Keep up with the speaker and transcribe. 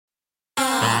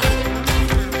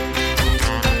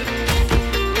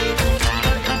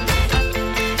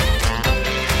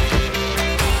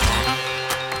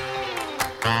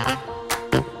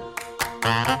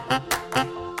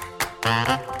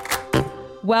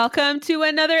Welcome to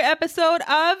another episode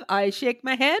of I Shake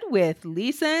My Head with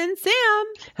Lisa and Sam.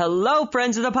 Hello,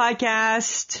 friends of the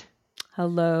podcast.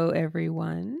 Hello,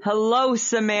 everyone. Hello,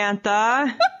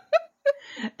 Samantha.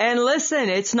 And listen,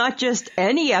 it's not just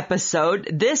any episode.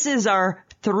 This is our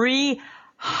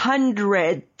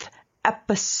 300th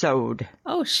episode.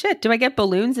 Oh, shit. Do I get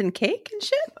balloons and cake and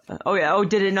shit? Oh, yeah. Oh,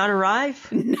 did it not arrive?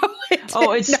 No, it did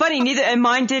Oh, it's not. funny. Neither, and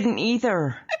mine didn't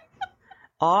either.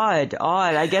 Odd.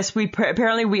 I guess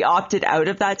apparently we opted out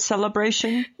of that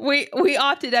celebration. We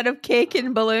opted out of cake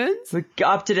and balloons. We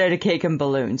opted out of cake and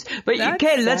balloons. But That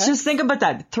okay, let's sucks. just think about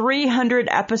that. 300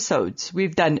 episodes.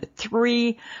 We've done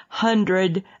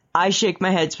 300 I Shake My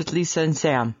Heads with Lisa and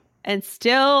Sam. And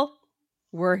still,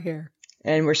 we're here.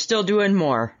 And we're still doing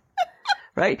more.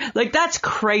 Right? Like, that's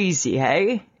crazy,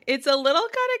 hey? It's a little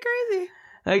kind of crazy.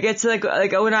 Like, it's like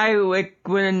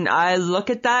when I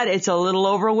look at that, it's a little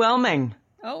overwhelming.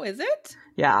 Oh, is it?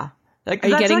 Yeah. Like, Are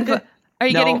you that's getting like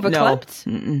getting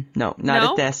verklempt? No, not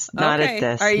No? at this. Not Okay. at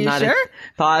this. Are you not sure?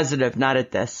 Positive, not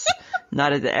at this.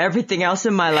 Not at everything else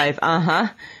in my life.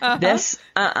 This,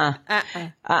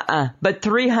 But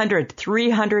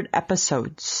 300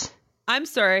 episodes. I'm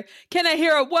sorry. Can I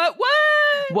hear a what?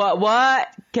 What?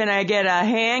 Can I get a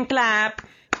hand clap?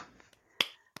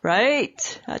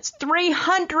 Right? That's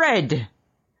 300.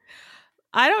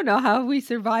 I don't know how we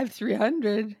survived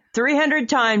 300. 300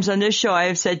 times on this show I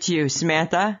have said to you,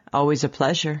 Samantha, always a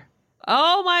pleasure.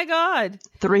 Oh my God.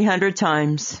 300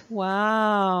 times.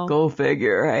 Wow. Go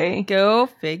figure, eh? Go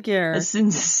figure. That's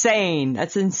insane.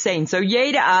 That's insane. So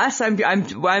yay to us.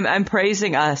 I'm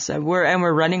praising us.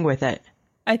 We're running with it.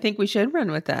 I think we should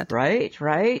run with that.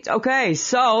 Right. Okay.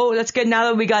 So let's get, now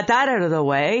that we got that out of the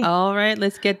way. All right,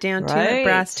 let's get down to Right. it.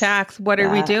 Brass tacks. What are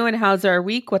we doing? How's our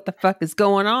week? What the fuck is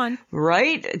going on?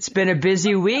 Right. It's been a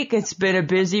busy week. It's been a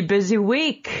busy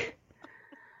week.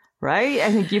 Right.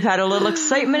 I think you've had a little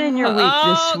excitement in your week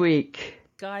this week.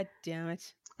 God damn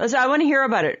it. Listen, I want to hear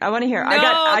about it. I want to hear. No,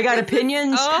 I got this is-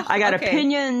 opinions. oh, I got okay.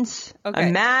 opinions. Okay.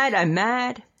 I'm mad. I'm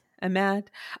mad.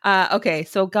 Okay,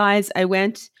 so guys, I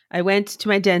went to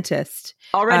my dentist.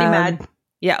 Already mad.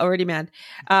 Yeah, already mad.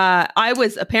 I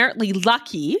was apparently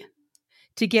lucky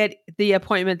to get the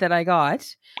appointment that I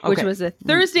got, which Okay. was a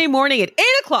Thursday morning at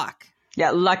 8:00.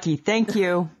 Yeah, lucky. Thank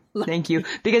you. Thank you.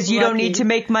 Because you don't Lucky. need to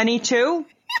make money too.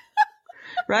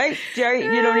 Right? Jerry,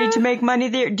 you don't need to make money,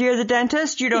 dear the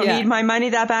dentist. You don't Yeah. need my money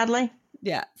that badly.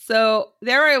 Yeah. So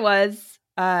there I was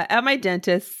at my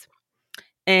dentist,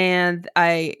 and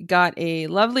I got a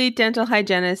lovely dental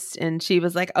hygienist, and she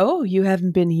was like, "Oh, you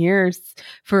haven't been here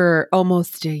for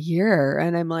almost a year."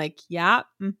 And I'm like, "Yeah,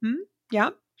 yeah."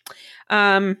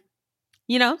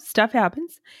 Stuff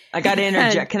happens. I got to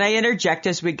interject. Can I interject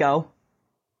as we go?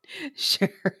 Sure.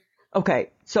 Okay.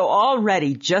 So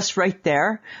already, just right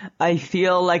there, I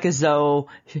feel like as though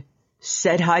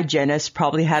said hygienist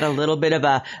probably had a little bit of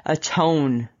a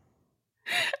tone.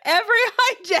 Every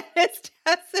hygienist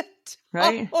has it.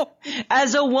 Right?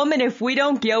 As a woman, if we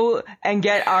don't go and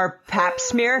get our pap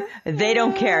smear, they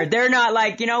don't care. They're not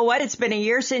like, you know what? It's been a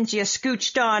year since you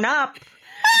scooched on up.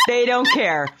 They don't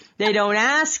care. They don't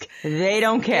ask. They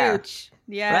don't care. Scooch.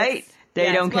 Yes. Right?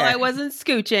 They don't care. Well, I wasn't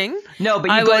scooching. No,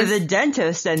 but you I go was- to the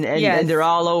dentist and Yes. they're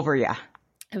all over you.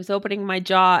 I was opening my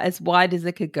jaw as wide as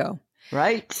it could go.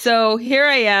 Right? So here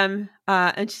I am.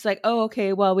 And she's like, "Oh,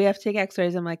 okay. Well, we have to take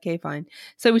x-rays." I'm like, "Okay, fine."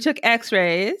 So we took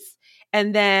x-rays,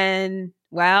 and then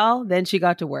she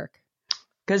got to work.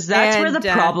 Because that's where And, the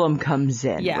problem comes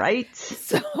in, yeah. right?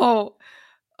 So,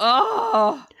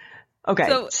 Okay.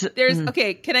 So there's,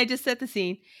 okay, can I just set the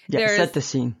scene? Yeah, set the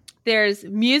scene. There's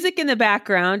music in the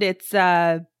background. It's,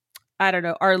 I don't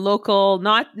know, our local,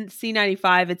 not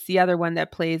C95. It's the other one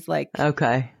that plays like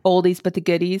Okay. oldies but the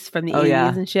goodies from the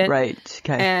 80s and shit. Right.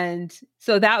 Okay. And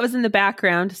so that was in the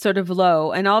background, sort of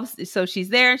low. And so she's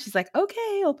there and she's like,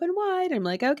 "Okay, open wide." I'm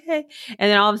like, "Okay."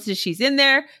 And then all of a sudden she's in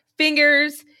there,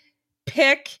 fingers,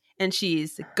 pick, and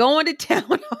she's going to town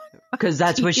on Because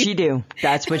that's what she do.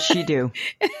 That's what she do.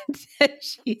 and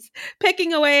she's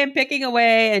picking away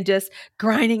and just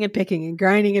grinding and picking.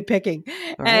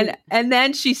 Right. And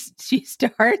then she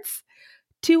starts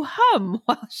to hum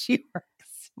while she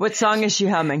works What song is she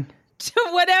humming? to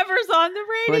whatever's on the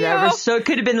radio. Whatever. So it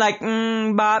could have been like,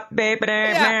 bop, baby,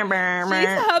 Yeah. bah, bah, She's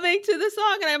bah. humming to the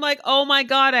song, and I'm like, "Oh my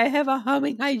God, I have a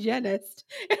humming hygienist."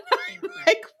 And I'm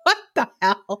like, "What the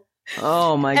hell?"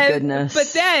 Oh my And- goodness. But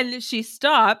then she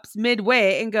stops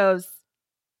midway and goes,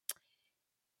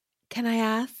 "Can I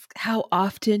ask how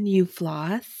often you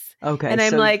floss?" Okay. and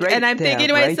I'm so like- right and I'm there, thinking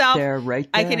to right myself, there, right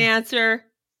I there. can answer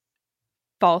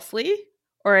falsely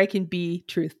or I can be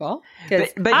truthful.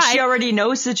 But she already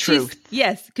knows the truth.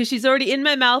 Yes, because she's already in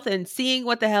my mouth and seeing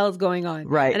what the hell is going on.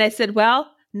 Right. And I said,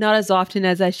 well, not as often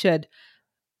as I should.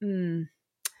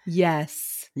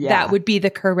 Yes. Yeah. That would be the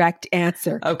correct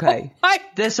answer. Okay.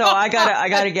 So I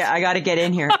gotta get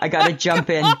in here. I gotta jump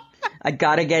in. I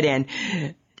gotta get in.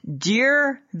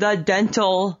 Dear the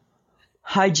dental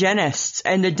hygienists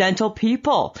and the dental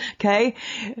people, okay?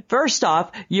 First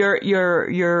off,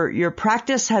 your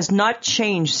practice has not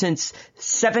changed since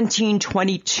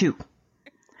 1722.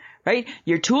 Right?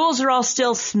 Your tools are all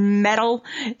still metal.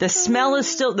 The smell is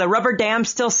still, the rubber dam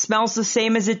still smells the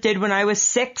same as it did when I was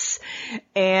 6.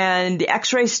 And the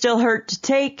x-rays still hurt to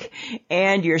take.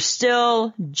 And you're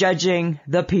still judging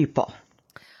the people.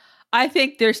 I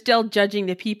think they're still judging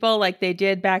the people like they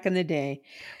did back in the day.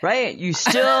 Right? You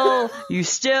still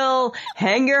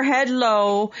hang your head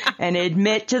low and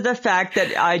admit to the fact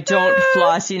that I don't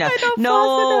floss enough. Floss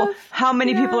enough. How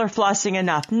many people are flossing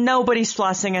enough? Nobody's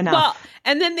flossing enough. Well,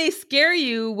 and then they scare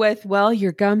you with, well,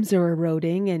 your gums are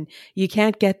eroding and you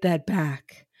can't get that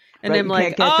back. And I'm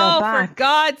like, for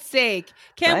God's sake,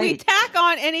 can we tack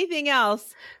on anything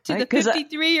else to the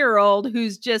 53-year-old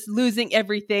who's just losing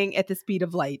everything at the speed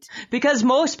of light? Because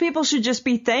most people should just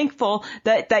be thankful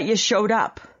that you showed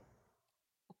up.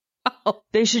 Oh.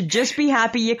 They should just be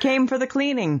happy you came for the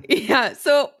cleaning. Yeah.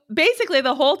 So basically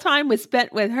the whole time was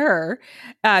spent with her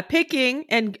picking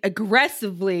and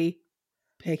aggressively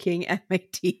picking at my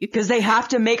teeth. Because they have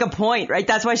to make a point, right?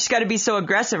 That's why she's got to be so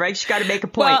aggressive, right? She's got to make a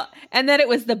point. Well, and then it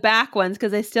was the back ones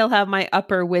because I still have my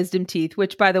upper wisdom teeth,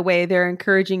 which, by the way, they're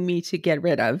encouraging me to get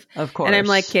rid of. Of course. And I'm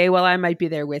like, okay, well, I might be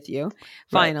there with you,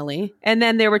 finally. Right. And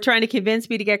then they were trying to convince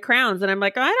me to get crowns. And I'm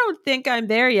like, I don't think I'm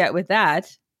there yet with that.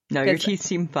 No, your teeth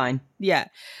seem fine. Yeah.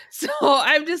 So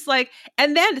I'm just like,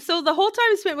 and then, so the whole time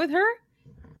I spent with her,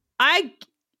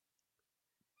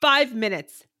 5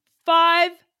 minutes.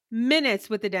 5 minutes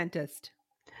with the dentist.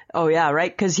 Oh yeah, right?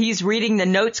 Because he's reading the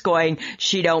notes going,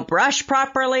 she don't brush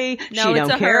properly. No, she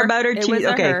don't care about her teeth.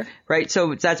 Okay, right?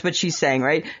 So that's what she's saying,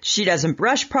 right? She doesn't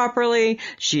brush properly.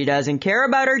 She doesn't care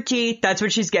about her teeth. That's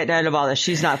what she's getting out of all this.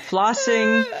 She's not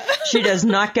flossing. She does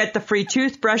not get the free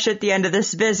toothbrush at the end of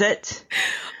this visit.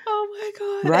 Oh my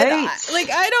God. Right?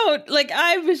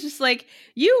 I was just like,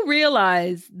 you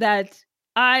realize that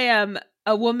I am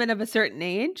a woman of a certain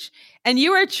age and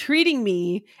you are treating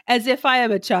me as if I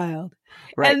am a child.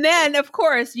 Right. And then, of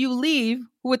course, you leave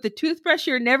with the toothbrush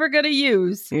you're never going to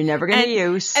use. You're never going to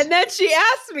use. And then she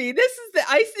asked me, this is the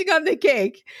icing on the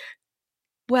cake.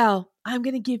 Well, I'm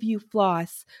going to give you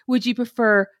floss. Would you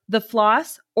prefer the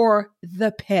floss or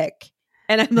the pick?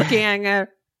 And I'm looking at her,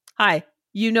 hi,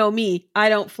 you know me. I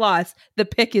don't floss. The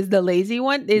pick is the lazy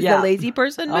one, the lazy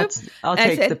person move. I'll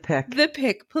take the pick. The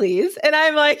pick, please. And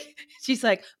I'm like, she's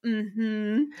like,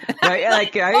 mm-hmm. Right,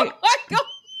 like, right? Oh my God.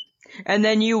 And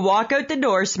then you walk out the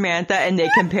door, Samantha, and they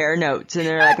compare notes, and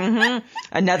they're like,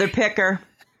 another picker.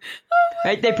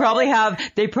 Right? They probably have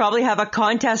a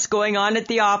contest going on at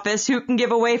the office. Who can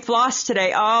give away floss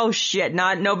today? Oh shit!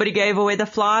 Nobody gave away the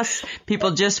floss.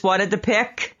 People just wanted the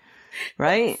pick.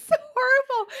 Right? It's so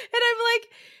horrible. And I'm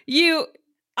like,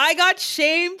 I got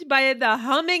shamed by the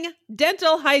humming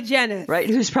dental hygienist. Right?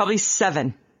 Who's probably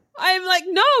 7. I'm like,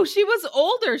 no, she was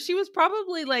older. She was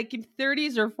probably like in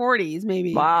 30s or 40s,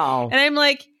 maybe. Wow. And I'm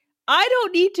like, I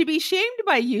don't need to be shamed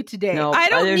by you today. No, I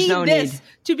don't need this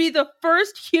to be the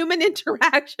first human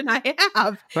interaction I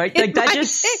have. Right? Like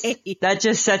that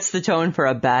just sets the tone for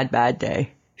a bad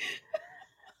day.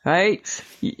 Right?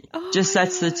 Just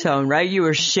sets the tone, right? You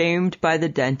were shamed by the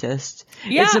dentist.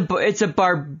 Yeah. It's a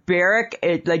barbaric,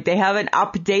 they haven't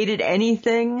updated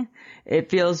anything.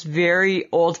 It feels very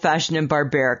old-fashioned and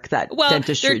barbaric,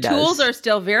 dentistry does. Their tools are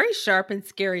still very sharp and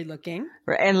scary looking.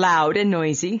 And loud and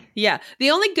noisy. Yeah.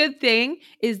 The only good thing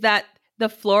is that the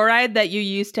fluoride that you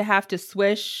used to have to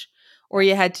swish or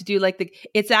you had to do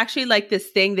it's actually like this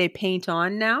thing they paint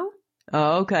on now.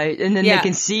 Oh, okay. And then they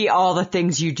can see all the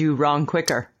things you do wrong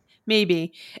quicker.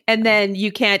 Maybe. And then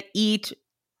you can't eat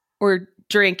or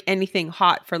drink anything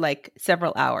hot for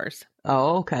several hours.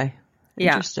 Oh, okay.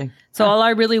 Interesting. Yeah. So all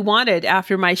I really wanted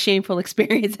after my shameful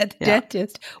experience at the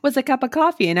dentist was a cup of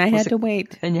coffee, and I had to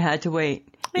wait. And you had to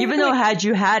wait. Even though had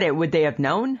you had it, would they have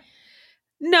known?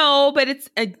 No, but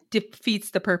it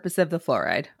defeats the purpose of the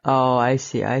fluoride. Oh, I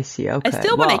see. Okay. I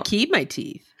still want to keep my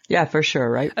teeth. Yeah, for sure,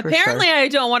 right? Apparently, I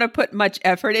don't want to put much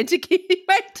effort into keeping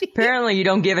my teeth. Apparently, you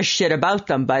don't give a shit about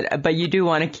them, but you do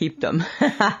want to keep them.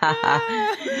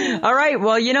 All right,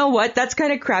 well, you know what? That's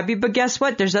kind of crappy, but guess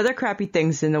what? There's other crappy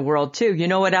things in the world, too. You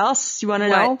know what else you want to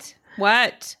know?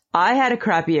 What? I had a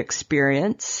crappy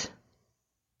experience.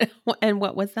 And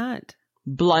what was that?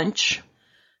 Blunch.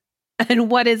 And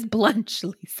what is blunch,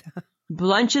 Lisa?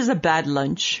 Blunch is a bad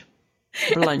lunch.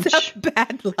 Blunch. It's a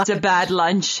bad lunch. It's a bad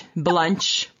lunch.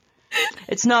 Blunch.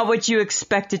 It's not what you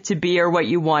expect it to be or what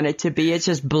you want it to be. It's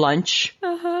just blunch.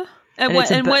 Uh-huh.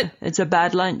 It's a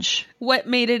bad lunch. What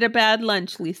made it a bad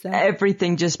lunch, Lisa?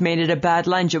 Everything just made it a bad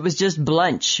lunch. It was just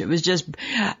blunch. It was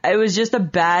just a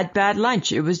bad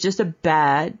lunch. It was just a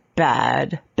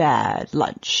bad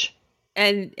lunch.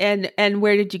 And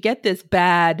where did you get this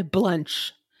bad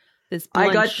blunch? This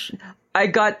blunch? I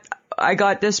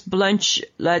got this blunch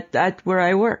at where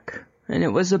I work, and it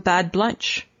was a bad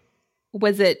blunch.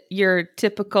 Was it your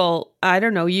typical, I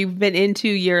don't know, you've been into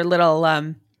your little,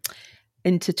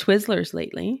 into Twizzlers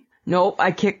lately? Nope,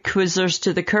 I kicked Twizzlers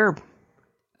to the curb.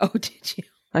 Oh, did you?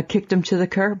 I kicked them to the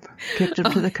curb. To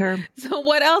the curb. So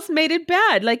what else made it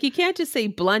bad? Like, you can't just say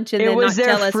blunch and then not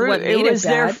tell us what made it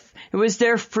bad. It was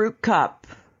their fruit cup.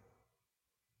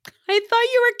 I thought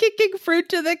you were kicking fruit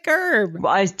to the curb.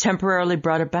 Well, I temporarily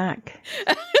brought it back.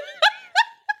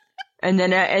 and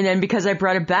then because I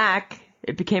brought it back,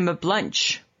 it became a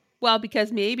blunch. Well,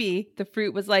 because maybe the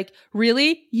fruit was like,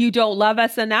 really? You don't love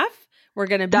us enough? We're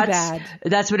going to be bad.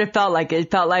 That's what it felt like.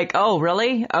 It felt like, oh,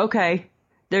 really? Okay.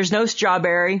 There's no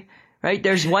strawberry, right?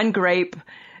 There's one grape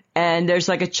and there's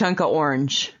like a chunk of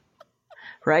orange,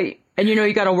 right? And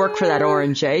you got to work for that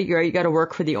orange, eh? You got to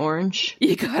work for the orange.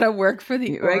 You got to work for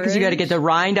the orange. Right? Because you got to get the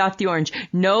rind off the orange.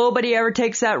 Nobody ever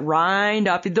takes that rind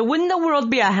off. Wouldn't the world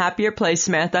be a happier place,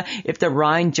 Samantha, if the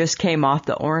rind just came off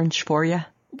the orange for you?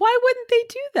 Why wouldn't they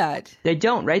do that? They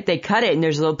don't, right? They cut it and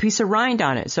there's a little piece of rind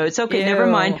on it. So it's okay. Ew. Never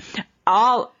mind.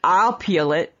 I'll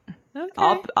peel it. Okay.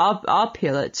 I'll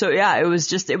peel it. So yeah, it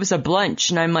was a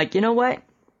blunch. And I'm like, you know what?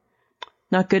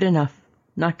 Not good enough.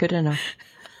 Not good enough.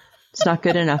 It's not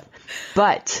good enough.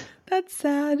 But that's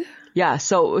sad. Yeah.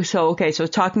 So okay. So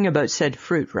talking about said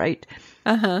fruit, right?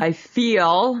 Uh-huh. I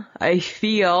feel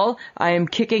I am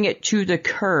kicking it to the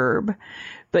curb,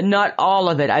 but not all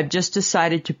of it. I've just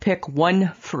decided to pick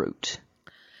one fruit.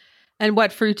 And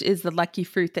what fruit is the lucky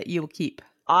fruit that you will keep?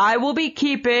 I will be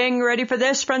keeping, ready for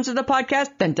this, friends of the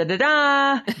podcast, dun, dun, dun,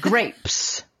 dun,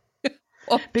 grapes.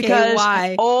 Okay, because,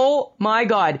 why? Oh my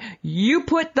God, you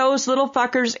put those little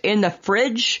fuckers in the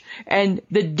fridge and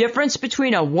the difference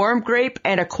between a warm grape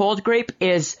and a cold grape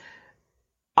is,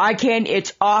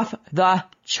 it's off the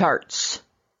charts.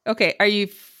 Okay, are you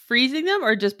freezing them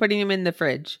or just putting them in the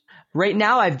fridge? Right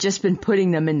now, I've just been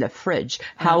putting them in the fridge.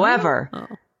 However,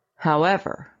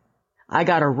 I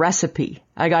got a recipe.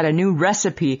 I got a new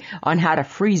recipe on how to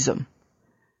freeze them.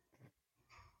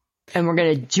 And we're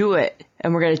going to do it.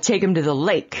 And we're going to take them to the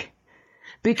lake.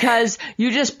 Because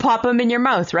you just pop them in your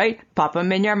mouth, right? Pop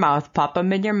them in your mouth, pop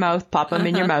them in your mouth, pop them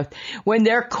in your mouth. When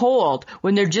they're cold,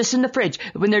 when they're just in the fridge,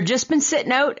 when they're just been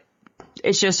sitting out,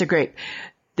 it's just a grape.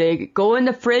 They go in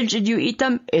the fridge and you eat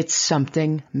them, it's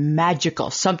something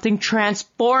magical. Something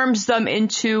transforms them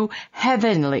into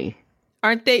heavenly.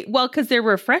 Aren't they? Well, because they're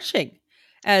refreshing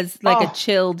as like a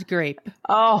chilled grape.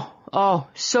 Oh,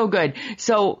 so good.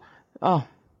 So, Is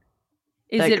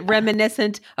it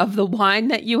reminiscent of the wine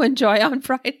that you enjoy on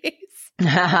Fridays?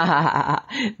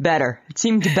 Better. It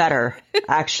seemed better,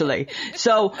 actually.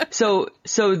 So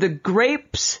the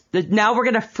grapes, now we're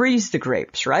going to freeze the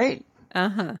grapes, right?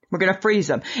 Uh-huh. We're going to freeze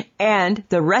them. And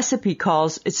the recipe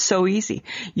it's so easy.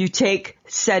 You take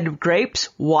said grapes,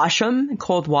 wash them in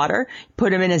cold water,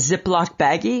 put them in a Ziploc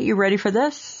baggie. You ready for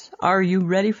this? Are you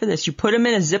ready for this? You put them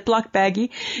in a Ziploc baggie.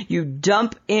 You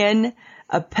dump in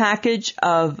a package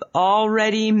of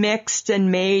already mixed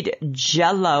and made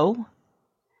Jell-O.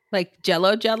 Like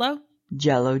Jell-O?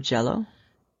 Jell-O.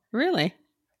 Really?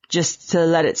 Just to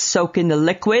let it soak in the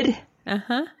liquid.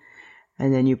 Uh-huh.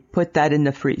 And then you put that in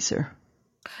the freezer.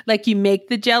 Like you make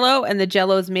the Jell-O and the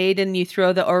Jell-O's made and you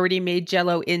throw the already made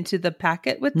Jell-O into the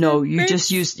packet with No, the you grapes?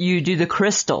 just you do the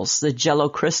crystals, the Jell-O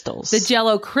crystals. The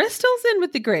Jell-O crystals in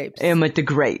with the grapes? In with the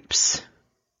grapes.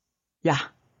 Yeah.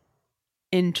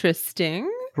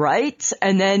 Interesting. Right?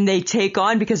 And then they take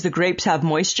on, because the grapes have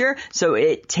moisture, so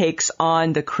it takes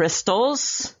on the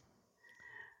crystals.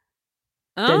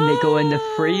 Then they go in the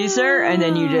freezer, and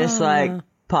then you just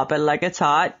pop it like it's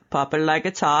hot, pop it like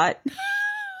it's hot.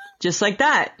 Just like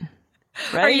that.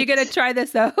 Right? Are you going to try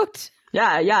this out?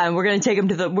 Yeah, and we're going to take them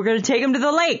to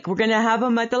the lake. We're going to have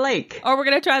them at the lake. Or we're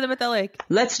going to try them at the lake.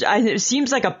 It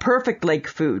seems like a perfect lake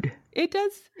food. It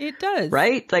does.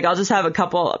 Right? Like I'll just have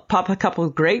pop a couple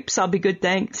of grapes. I'll be good,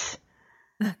 thanks.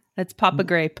 Let's pop a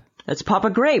grape. Let's pop a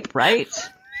grape, right?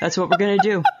 That's what we're going to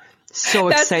do. So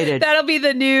excited. That'll be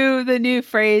the new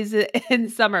phrase in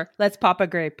summer. Let's pop a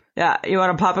grape. Yeah. You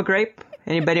want to pop a grape?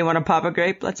 Anybody want to pop a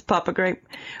grape? Let's pop a grape.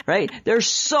 Right? They're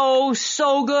so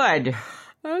good.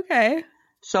 Okay.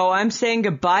 So I'm saying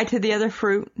goodbye to the other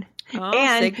fruit. Oh,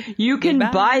 And say you can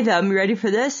goodbye. buy them. You ready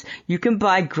for this? You can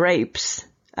buy grapes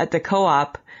at the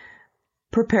co-op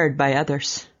prepared by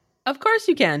others. Of course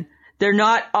you can. They're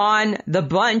not on the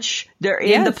bunch. They're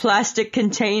in the Yes. plastic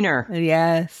container,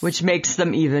 Yes. which makes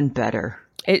them even better.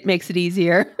 It makes it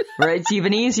easier. Right? It's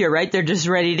even easier, right? They're just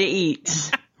ready to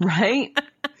eat, right?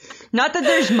 Not that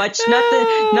there's much, not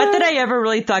that I ever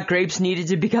really thought grapes needed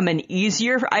to become an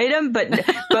easier item, but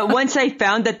once I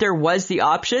found that there was the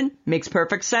option, makes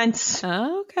perfect sense.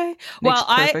 Okay. Makes Well,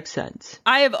 perfect sense.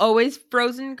 I have always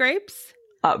frozen grapes.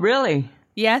 Really?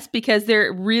 Yes, because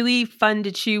they're really fun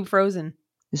to chew frozen.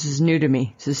 This is new to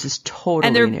me. This is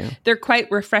totally And new. they're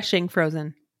quite refreshing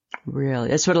frozen. Really?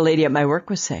 That's what a lady at my work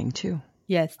was saying too.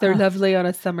 Yes, they're lovely on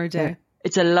a summer day.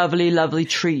 It's a lovely, lovely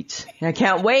treat. And I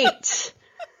can't wait.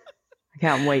 I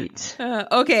can't wait.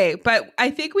 Okay, but I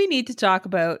think we need to talk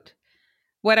about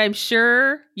what I'm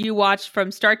sure you watch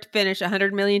from start to finish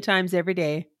 100 million times every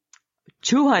day.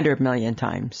 200 million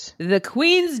times. The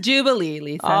Queen's Jubilee,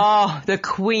 Lisa. Oh, the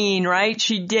Queen, right?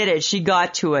 She did it. She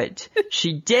got to it.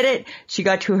 She did it. She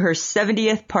got to her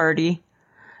 70th party,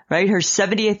 right? Her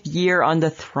 70th year on the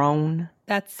throne.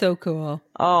 That's so cool.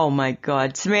 Oh my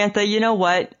God. Samantha, you know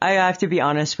what? I have to be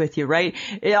honest with you, right?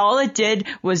 All it did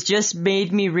was just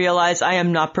made me realize I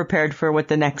am not prepared for what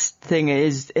the next thing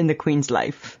is in the Queen's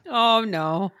life. Oh,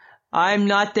 no. I'm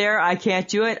not there. I can't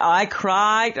do it. I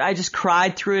cried. I just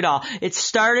cried through it all. It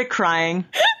started crying.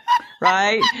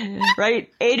 Right? Right?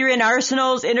 Adrian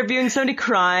Arsenal's interviewing somebody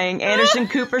crying. Anderson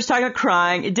Cooper's talking about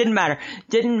crying. It didn't matter.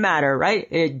 Didn't matter, right?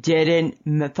 It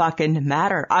didn't fucking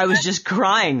matter. I was just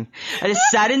crying. I just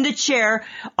sat in the chair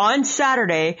on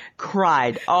Saturday,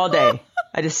 cried all day.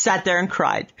 I just sat there and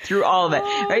cried through all of it,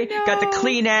 right? No. Got the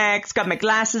Kleenex, got my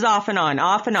glasses off and on,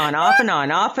 off and on, off and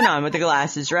on, off and on with the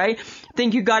glasses, right?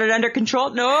 Think you got it under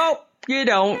control? No, you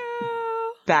don't.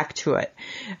 Back to it,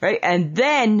 right? And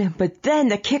then, but then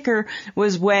the kicker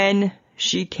was when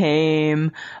she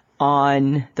came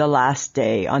on the last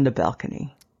day on the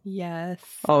balcony. Yes.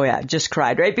 Oh yeah, just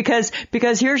cried, right? Because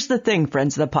here's the thing,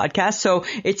 friends of the podcast. So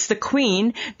it's the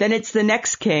Queen, then it's the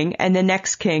next king, and the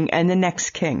next king, and the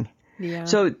next king. Yeah.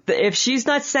 So if she's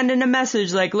not sending a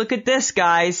message like, look at this,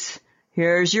 guys,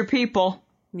 here's your people.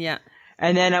 Yeah.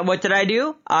 And then what did I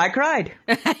do? I cried.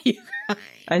 You cry.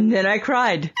 And then I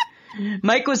cried.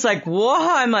 Mike was like, whoa.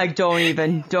 I'm like, don't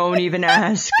even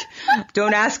ask.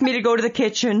 Don't ask me to go to the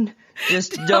kitchen.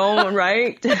 Just don't,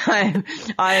 right?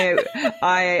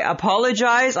 I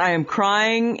apologize. I am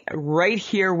crying right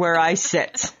here where I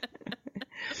sit.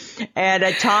 And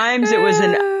at times it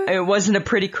wasn't a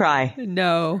pretty cry.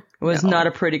 No. It was not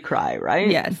a pretty cry, right?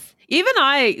 Yes. Even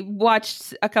I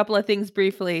watched a couple of things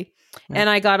briefly and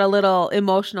I got a little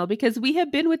emotional because we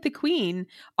have been with the Queen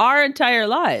our entire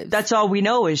lives. That's all we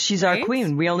know is she's Right? our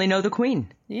queen. We only know the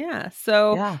Queen. Yeah.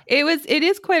 So Yeah. it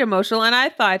is quite emotional. And I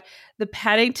thought the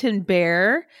Paddington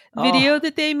Bear video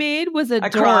that they made was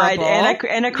adorable. I cried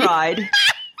and I cried.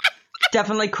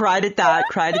 Definitely cried at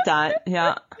that.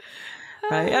 Yeah.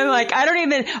 Right. I'm like, I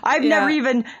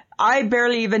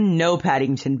barely even know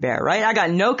Paddington Bear, right? I got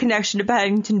no connection to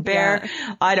Paddington Bear.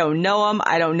 Yeah. I don't know him.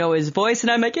 I don't know his voice.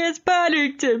 And I'm like, it's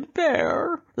Paddington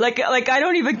Bear. Like I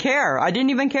don't even care. I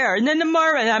didn't even care. And then the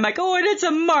marmalade, I'm like, oh, and it's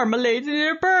a marmalade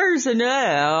in a person.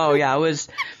 Oh, yeah, it was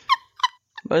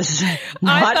not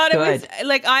I thought good. it was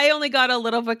like I only got a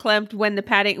little verklempt when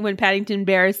when Paddington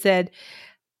Bear said,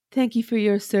 "Thank you for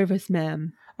your service,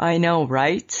 ma'am." I know,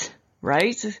 right?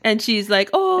 Right? And she's like,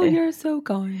 "Oh, you're so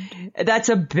kind." That's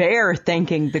a bear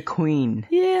thanking the Queen.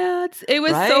 Yeah, it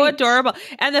was so Right? adorable.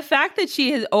 And the fact that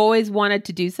she has always wanted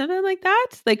to do something like that,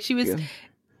 like she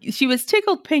was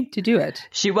tickled pink to do it.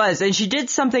 She was. And she did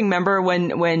something, remember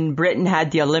when Britain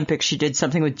had the Olympics, she did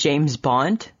something with James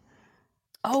Bond.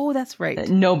 Oh, that's right.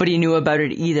 Nobody knew about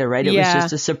it either, right? It Yeah. was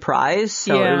just a surprise.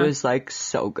 So Yeah. it was like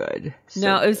so good.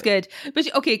 No, it was good.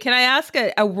 But okay, can I ask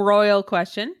a royal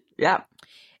question? Yeah.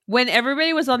 When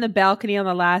everybody was on the balcony on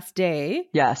the last day,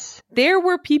 Yes. there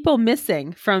were people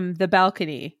missing from the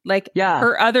balcony, like Yeah.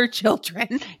 her other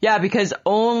children. Yeah, because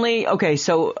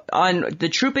so on the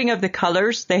Trooping of the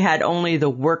Colors, they had only the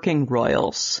working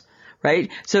royals.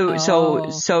 Right?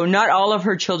 So not all of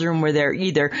her children were there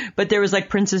either, but there was like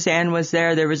Princess Anne was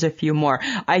there. There was a few more.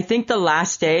 I think the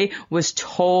last day was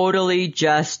totally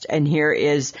just, and here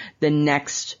is the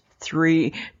next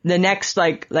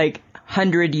like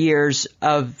 100 years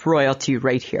of royalty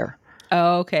right here.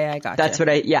 Oh, okay, I got That's what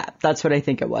I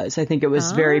think it was. I think it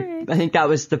was right. I think that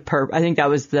was the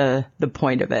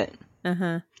point of it.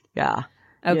 Uh-huh. Yeah.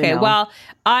 Okay, You know? well,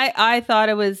 I thought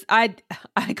it was I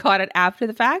got it after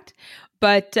the fact,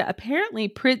 But apparently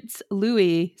Prince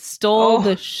Louis stole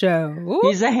the show.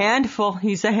 He's a handful.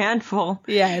 He's a handful.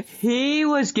 Yes. He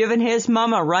was giving his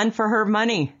mom a run for her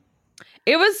money.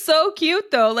 It was so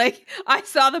cute, though. Like, I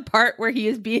saw the part where he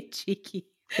is being cheeky.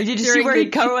 Did you see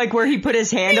where where he put his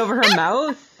hand over her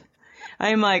mouth?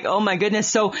 I'm like, oh my goodness.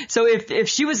 So if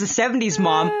she was a 70s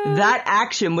mom, that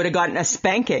action would have gotten a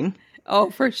spanking.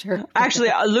 Oh, for sure. Actually,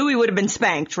 Louis would have been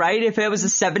spanked, right? If it was a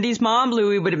 70s mom,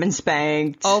 Louis would have been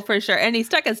spanked. Oh, for sure. And he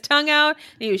stuck his tongue out,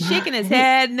 and he was shaking his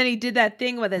head, and then he did that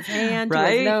thing with his hand to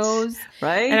his nose.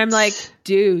 Right. And I'm like,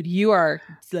 dude, you are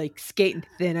like skating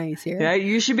thin ice here. Yeah,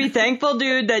 you should be thankful,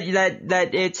 dude, that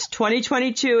it's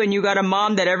 2022 and you got a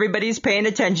mom that everybody's paying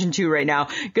attention to right now.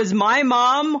 Because my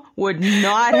mom would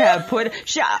not have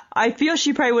I feel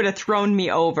she probably would have thrown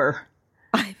me over.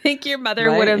 I think your mother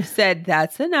would have said,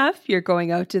 that's enough. You're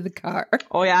going out to the car.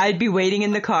 Oh, yeah. I'd be waiting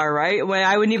in the car, right? When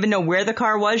I wouldn't even know where the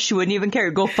car was. She wouldn't even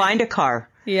care. Go find a car.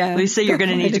 Yeah. Lisa, you're going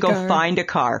to need to go find a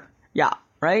car. Yeah.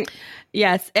 Right?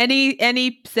 Yes. Any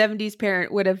 70s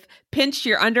parent would have pinched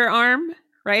your underarm,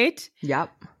 right?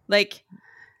 Yep. Like.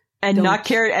 And not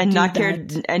cared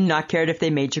if they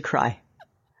made you cry.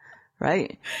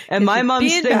 Right? And my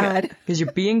mom's thing, because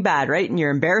you're being bad, right? And you're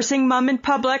embarrassing mom in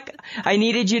public. I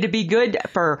needed you to be good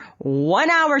for 1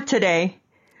 hour today.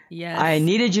 Yes. I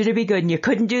needed you to be good. And you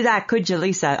couldn't do that, could you,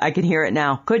 Lisa? I can hear it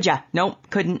now. Could ya? Nope,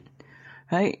 couldn't.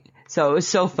 Right? So it was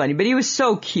so funny. But he was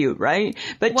so cute, right?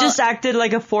 But just acted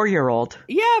like a 4-year-old.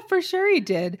 Yeah, for sure he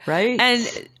did. Right?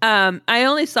 And I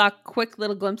only saw quick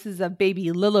little glimpses of baby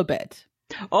Lilibet.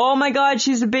 Oh my God,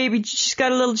 she's a baby. She's a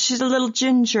little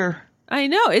ginger. I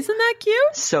know. Isn't that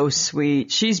cute? So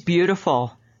sweet. She's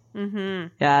beautiful. Mm-hmm.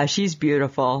 Yeah, she's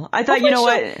beautiful. I thought, you know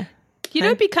what? You know,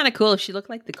 it'd be kind of cool if she looked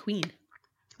like the queen.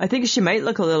 I think she might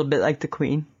look a little bit like the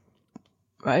queen.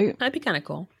 Right? That'd be kind of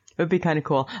cool. It would be kind of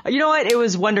cool. You know what? It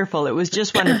was wonderful. It was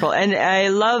just wonderful. And I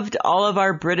loved all of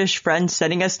our British friends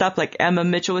sending us stuff. Like Emma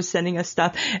Mitchell was sending us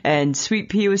stuff and Sweet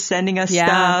Pea was sending us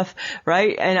stuff.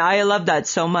 Right? And I love that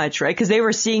so much, right? Because they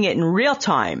were seeing it in real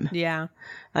time. Yeah.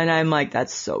 And I'm like,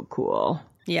 that's so cool.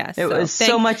 Yes. It was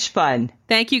so much fun.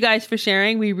 Thank you guys for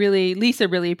sharing. Lisa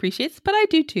really appreciates, but I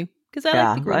do too. Because I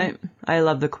like the queen. Right? I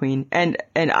love the queen. And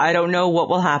I don't know what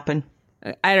will happen.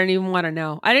 I don't even want to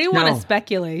know. I don't even want to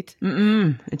speculate.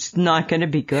 It's not going to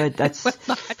be good. That's.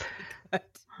 I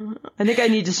think I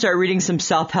need to start reading some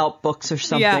self-help books or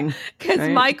something. Yeah, because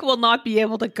Mike will not be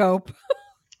able to cope.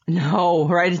 No,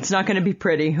 right? It's not going to be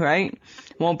pretty, right?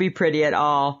 Won't be pretty at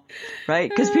all, right?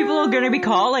 Because people are going to be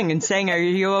calling and saying, "Are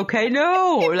you okay?"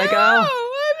 No, like, I'm not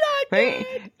right?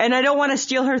 good. And I don't want to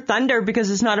steal her thunder because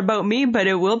it's not about me, but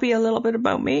it will be a little bit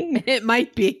about me. It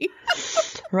might be.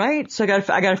 Right? So I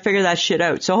gotta figure that shit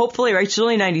out. So hopefully, right? She's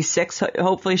only 96.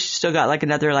 Hopefully she's still got like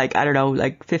another, like, I don't know,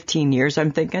 like 15 years,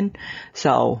 I'm thinking.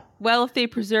 So. Well, if they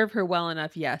preserve her well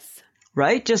enough, yes.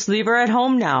 Right? Just leave her at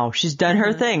home now. She's done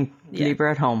her thing. Yeah. Leave her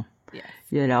at home. Yes.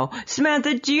 You know?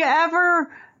 Samantha, do you ever,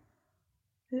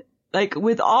 like,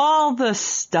 with all the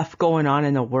stuff going on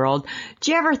in the world,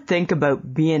 do you ever think about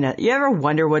you ever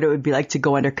wonder what it would be like to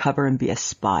go undercover and be a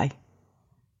spy?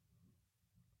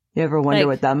 You ever wonder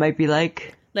what that might be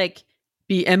like? Like,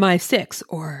 be MI6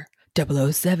 or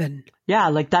 007. Yeah,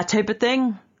 like that type of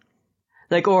thing.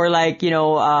 Like, or like, you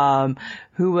know,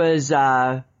 who was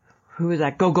that?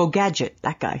 Go Gadget,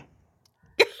 that guy.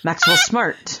 Maxwell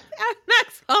Smart.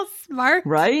 Maxwell Smart?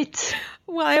 Right?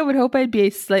 Well, I would hope I'd be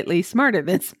slightly smarter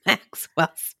than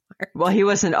Maxwell Smart. Well, he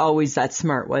wasn't always that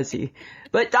smart, was he?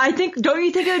 But don't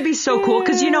you think it would be so cool?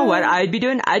 Because you know what I'd be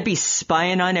doing? I'd be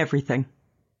spying on everything.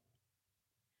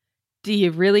 Do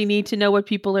you really need to know what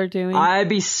people are doing? I'd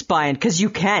be spying, because you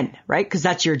can, right? Because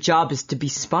that's your job, is to be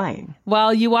spying.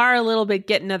 Well, you are a little bit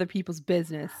getting other people's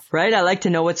business. Right? I like to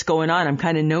know what's going on. I'm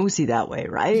kind of nosy that way,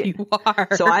 right? You are.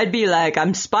 So I'd be like,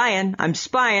 I'm spying.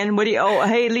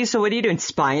 Hey, Lisa, what are you doing?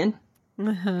 Spying.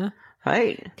 Uh-huh.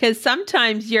 Right? Because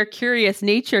sometimes your curious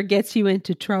nature gets you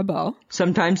into trouble.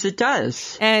 Sometimes it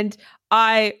does. And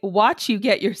I watch you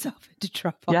get yourself into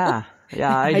trouble. Yeah.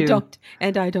 Yeah, I do.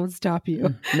 I don't stop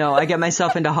you. No, I get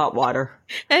myself into hot water.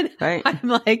 And right? I'm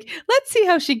like, let's see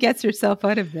how she gets herself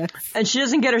out of this. And she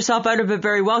doesn't get herself out of it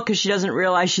very well because she doesn't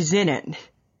realize she's in it.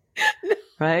 No.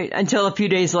 Right? Until a few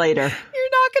days later. You're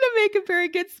not going to make a very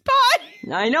good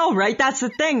spy. I know, right? That's the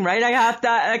thing, right?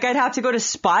 I'd have to go to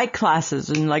spy classes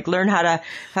and like learn how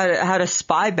to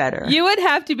spy better. You would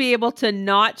have to be able to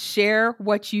not share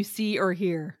what you see or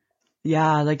hear.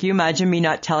 Yeah, like you imagine me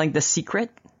not telling the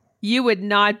secret? You would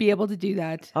not be able to do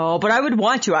that. Oh, but I would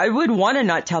want to. I would want to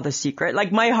not tell the secret.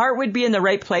 Like, my heart would be in the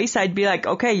right place. I'd be like,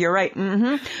 okay, you're right.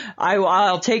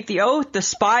 I'll take the oath, the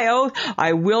spy oath.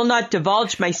 I will not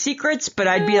divulge my secrets, but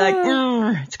I'd be like,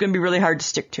 it's going to be really hard to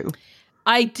stick to.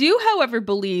 I do, however,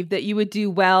 believe that you would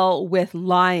do well with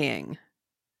lying.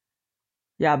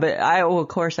 Yeah, but of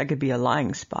course I could be a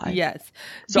lying spy. Yes.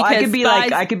 So I could be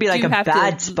like a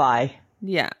bad spy.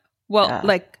 Yeah. Well,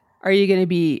 like, are you going to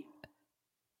be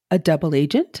a double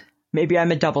agent? Maybe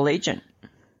I'm a double agent.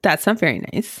 That's not very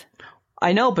nice.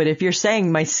 I know, but if you're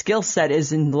saying my skill set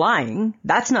is in lying,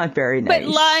 that's not very nice. But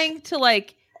lying to,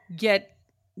 like, get,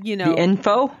 the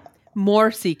info?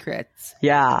 More secrets.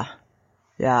 Yeah.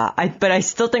 Yeah. But I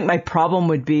still think my problem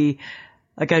would be,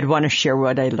 like, I'd want to share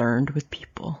what I learned with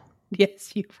people.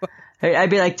 Yes, you would. I'd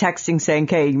be like texting saying,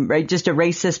 okay, right, just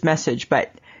erase this message,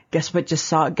 but guess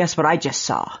what I just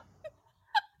saw?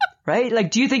 Right?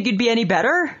 Like, do you think you'd be any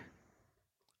better?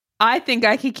 I think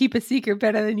I could keep a secret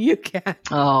better than you can.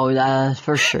 Oh,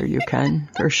 for sure you can.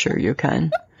 For sure you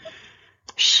can.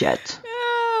 Shit.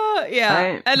 Yeah.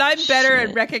 Right? And I'm better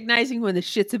at recognizing when the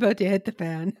shit's about to hit the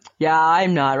fan. Yeah,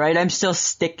 I'm not, right? I'm still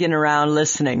sticking around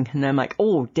listening. And I'm like,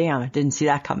 oh, damn, I didn't see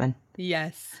that coming.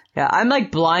 Yes. Yeah, I'm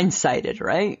like blindsided,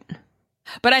 right?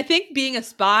 But I think being a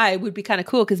spy would be kind of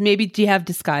cool because maybe do you have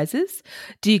disguises?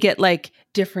 Do you get like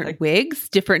different wigs,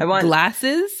 different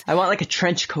glasses? I want like a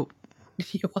trench coat.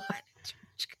 You want a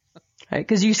trench coat? Right?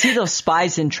 Because you see those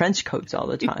spies in trench coats all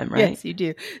the time, right? Yes, you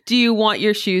do. Do you want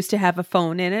your shoes to have a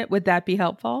phone in it? Would that be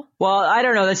helpful? Well, I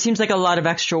don't know. That seems like a lot of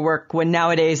extra work when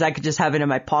nowadays I could just have it in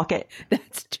my pocket.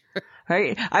 That's true.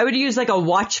 Right? I would use like a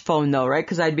watch phone though, right?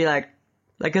 Because I'd be like,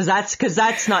 cause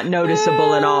that's not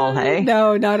noticeable at all, hey?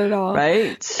 No, not at all.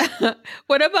 Right?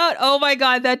 What about, oh my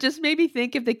God, that just made me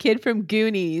think of the kid from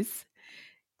Goonies.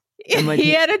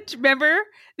 Remember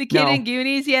the kid in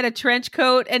Goonies? He had a trench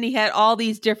coat and he had all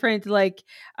these different like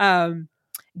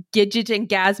Gidget and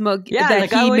Gazmo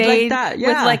that he made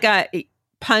with like a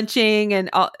punching and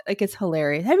all. Like, it's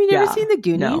hilarious. Have you never seen the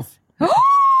Goonies? No.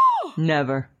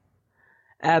 Never.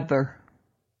 Ever.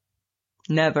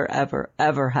 Never, ever,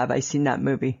 ever have I seen that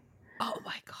movie. Oh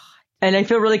my God. And I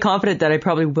feel really confident that I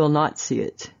probably will not see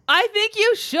it. I think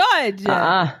you should.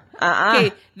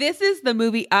 Okay, this is the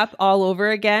movie Up all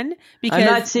over again. Because I'm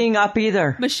not seeing Up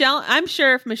either. Michelle, I'm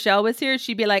sure if Michelle was here,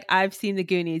 she'd be like, I've seen the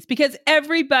Goonies. Because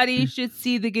everybody should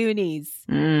see the Goonies.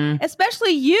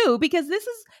 Especially you, because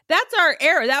that's our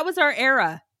era. That was our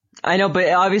era. I know, but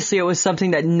obviously it was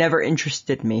something that never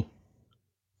interested me.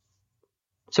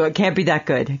 So it can't be that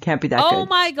good. It can't be that good. Oh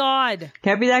my God.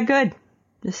 Can't be that good.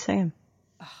 Just saying.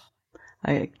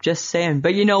 Just saying.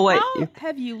 But you know what? How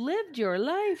have you lived your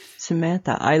life?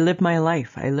 Samantha, I live my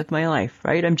life.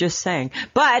 Right? I'm just saying.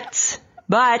 But,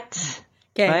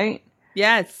 okay. Right?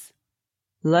 Yes.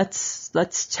 Let's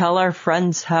tell our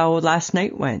friends how last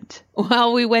night went.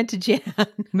 Well, we went to Jan.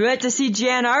 We went to see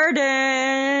Jan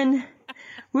Arden.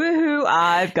 Woohoo.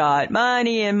 I've got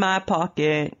money in my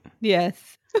pocket. Yes.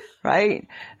 Right?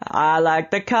 I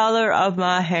like the color of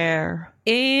my hair.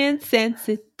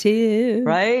 Insensitive.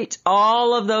 Right?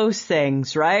 All of those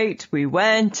things, right? We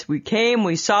went, we came,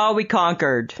 we saw, we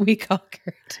conquered. We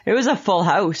conquered. It was a full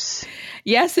house.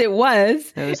 Yes, it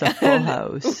was. It was a full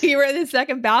house. We were in the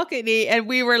second balcony and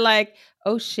we were like,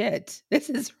 oh shit, this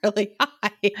is really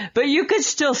high. But you could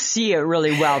still see it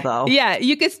really well though. Yeah,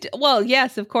 you could well,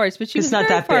 yes, of course, but she was not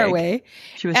very that far big. away.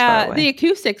 She was far away. The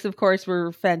acoustics, of course,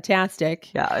 were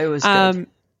fantastic. Yeah, it was good.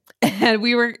 And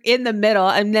we were in the middle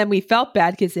and then we felt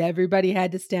bad because everybody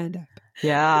had to stand up.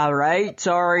 Yeah, right?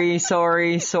 Sorry. A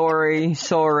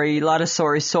lot of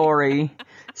sorry.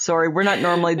 Sorry, we're not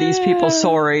normally these people,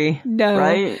 sorry. No.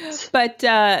 Right? But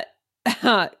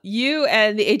you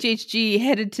and the HHG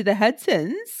headed to the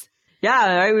Hudsons.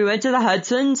 Yeah, right. We went to the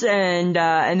Hudsons and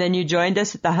then you joined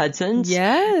us at the Hudsons.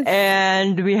 Yes.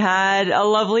 And we had a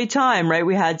lovely time, right?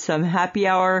 We had some happy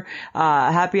hour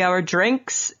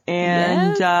drinks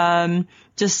and,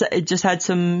 just had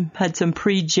some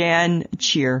pre-Jan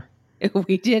cheer.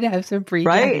 We did have some pre-Jan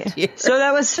right? cheer. So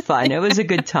that was fun. It was a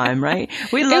good time, right?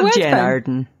 We love Jan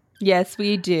Arden. Yes,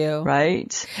 we do.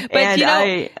 Right? But and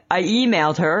I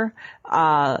emailed her,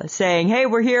 saying, hey,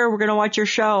 we're here. We're going to watch your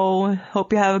show.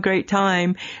 Hope you have a great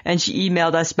time. And she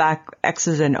emailed us back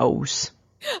X's and O's.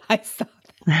 I saw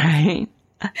that. Right?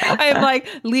 I'm like,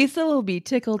 Lisa will be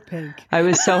tickled pink. I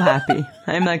was so happy.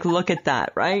 I'm like, look at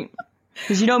that, right?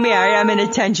 Because you know me, I am an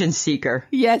attention seeker.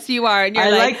 Yes, you are. And you're I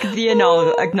like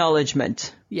the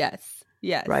acknowledgement. Yes.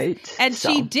 Right? And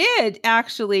she did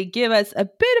actually give us a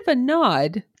bit of a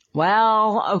nod.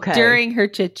 Well, okay. During her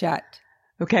chit chat.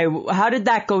 Okay, how did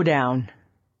that go down?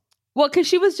 Well, because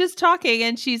she was just talking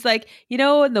and she's like,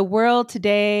 in the world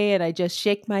today, and I just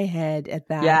shake my head at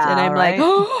that. Yeah, and I'm like, right?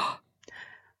 oh,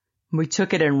 We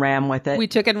took it and ran with it. we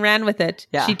took and ran with it.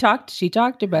 Yeah. She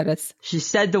talked about us. She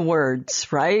said the words,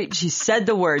 right? She said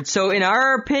the words. So in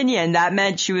our opinion, that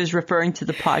meant she was referring to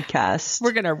the podcast.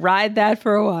 We're going to ride that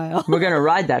for a while. We're going to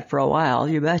ride that for a while.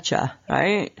 You betcha,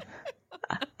 right?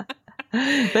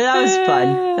 But that was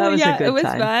fun. That was a good time. It was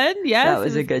fun. Yes, that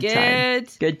was a good time.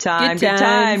 Good time. Good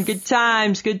time. Good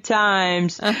times. Good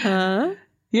times. Uh-huh.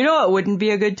 You know what wouldn't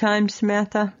be a good time,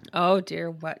 Samantha? Oh,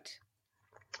 dear, what?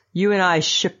 You and I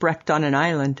shipwrecked on an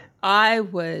island. I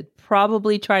would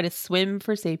probably try to swim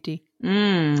for safety.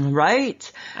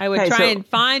 Right? I would try and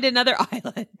find another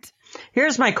island.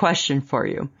 Here's my question for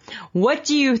you. What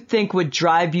do you think would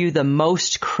drive you the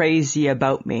most crazy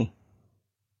about me?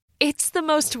 It's the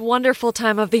most wonderful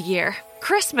time of the year,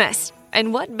 Christmas.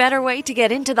 And what better way to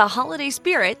get into the holiday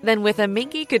spirit than with a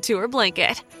Minky Couture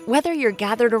blanket? Whether you're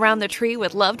gathered around the tree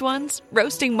with loved ones,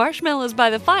 roasting marshmallows by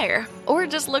the fire, or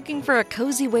just looking for a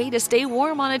cozy way to stay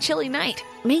warm on a chilly night,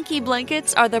 Minky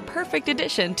blankets are the perfect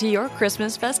addition to your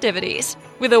Christmas festivities.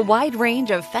 With a wide range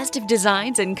of festive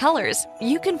designs and colors,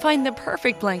 you can find the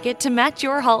perfect blanket to match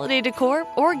your holiday decor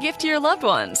or gift to your loved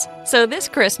ones. So this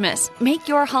Christmas, make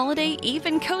your holiday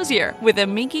even cozier with a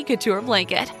Minky Couture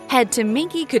blanket. Head to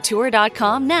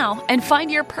minkycouture.com now and find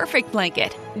your perfect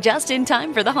blanket, just in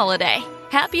time for the holiday.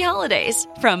 Happy holidays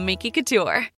from Minky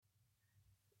Couture.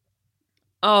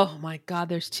 Oh my God,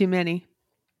 there's too many.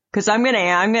 Because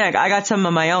I got some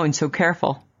of my own, so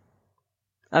careful.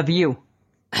 Of you.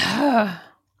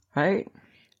 Right?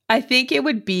 I think it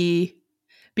would be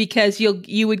because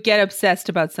you would get obsessed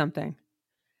about something.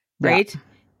 Right?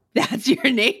 Yeah. That's your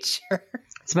nature.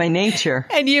 It's my nature.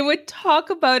 And you would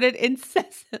talk about it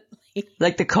incessantly.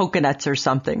 Like the coconuts or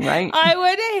something, right? I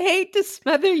would hate to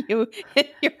smother you in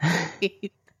your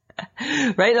feet.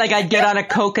 Right? Like I'd get on a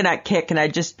coconut kick and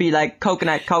I'd just be like,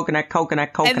 coconut.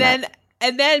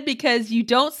 And then because you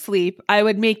don't sleep, I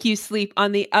would make you sleep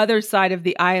on the other side of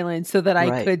the island so that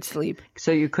I could sleep.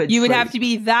 So you could You sleep. would have to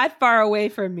be that far away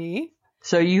from me.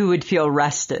 So you would feel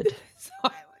rested. So I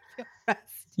would feel rested.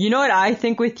 You know what I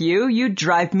think with you? You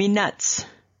drive me nuts.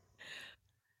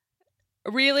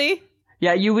 Really?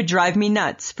 Yeah, you would drive me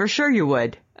nuts. For sure you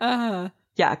would. Uh-huh.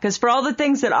 Yeah, because for all the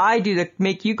things that I do that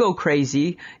make you go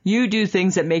crazy, you do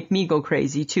things that make me go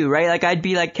crazy too, right? Like I'd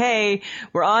be like, hey,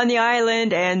 we're on the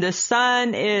island and the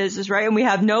sun is right, and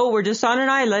we're just on an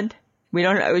island.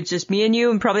 It's just me and you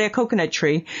and probably a coconut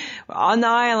tree. We're on the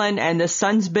island and the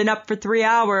sun's been up for 3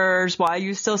 hours. Why are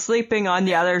you still sleeping on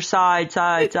the other side?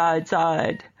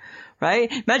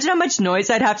 Right? Imagine how much noise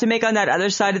I'd have to make on that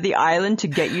other side of the island to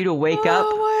get you to wake up.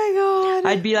 Oh my God.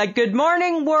 I'd be like, good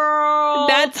morning, world.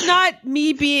 That's not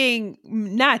me being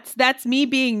nuts. That's me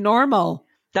being normal.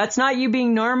 That's not you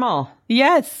being normal.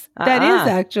 Yes, that is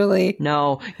actually.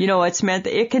 No. You know what,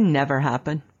 Samantha? It can never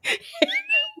happen.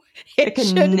 It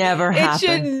can never happen. It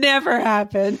should never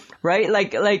happen. Right?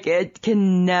 Like it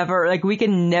can never, like we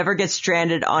can never get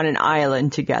stranded on an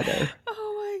island together.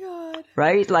 Oh my God.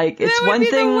 Right? Like it's that would one be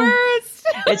thing. The worst.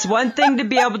 It's one thing to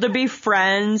be able to be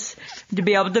friends, to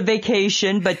be able to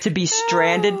vacation, but to be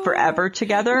stranded forever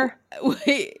together.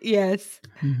 Wait, yes.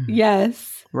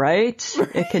 Yes. Right?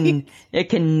 It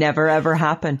can never ever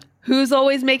happen. Who's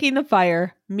always making the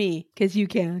fire? Me, because you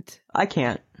can't. I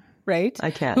can't. Right?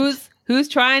 I can't. Who's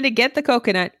trying to get the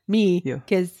coconut? Me, You.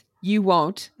 because you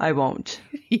won't. I won't.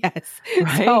 Yes.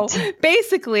 Right? So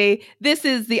basically, this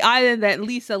is the island that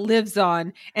Lisa lives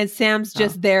on, and Sam's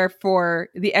just there for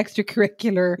the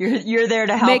extracurricular. You're there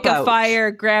to help make out. A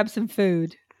fire, grab some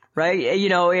food. Right? You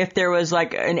know, if there was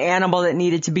like an animal that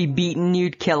needed to be beaten,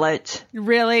 you'd kill it.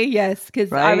 Really? Yes,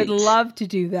 because I would love to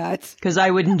do that. Because I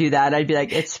wouldn't do that. I'd be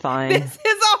like, it's fine. This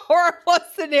is a horrible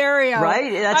scenario.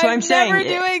 Right? That's what I'm saying. I'm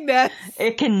never doing this.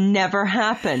 It can never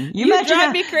happen. You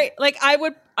drive me crazy. Like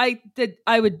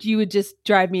you would just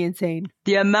drive me insane.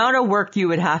 The amount of work you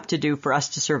would have to do for us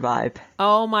to survive.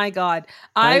 Oh my God.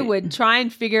 I would try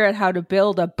and figure out how to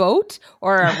build a boat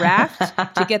or a raft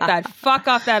to get that fuck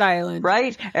off that island.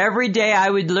 Right? Every day I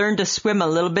would learn to swim a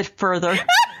little bit further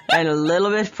and a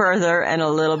little bit further and a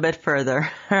little bit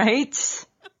further. Right?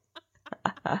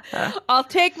 I'll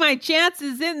take my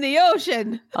chances in the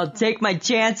ocean. I'll take my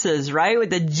chances, right? With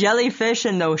the jellyfish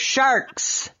and those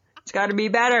sharks. It's got to be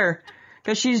better.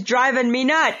 Because she's driving me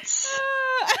nuts.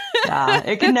 Yeah,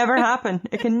 it can never happen.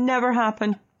 It can never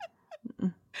happen.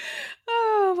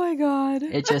 Oh my God.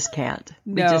 It just can't.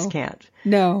 No. We just can't.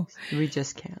 No. We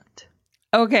just can't.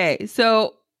 Okay,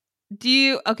 so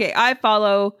I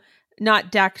follow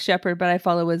not Dax Shepard, but I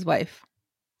follow his wife.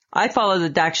 I follow the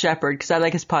Dax Shepard because I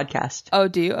like his podcast. Oh,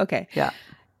 do you? Okay. Yeah.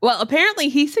 Well, apparently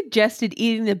he suggested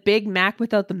eating the Big Mac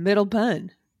without the middle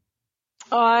bun.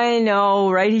 I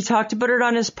know, right? He talked about it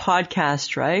on his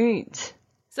podcast, right?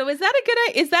 So is that a good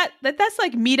idea? Is that's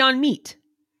like meat on meat?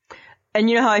 And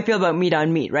you know how I feel about meat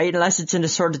on meat, right? Unless it's an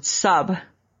assorted sub.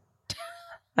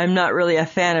 I'm not really a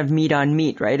fan of meat on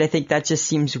meat, right? I think that just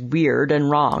seems weird and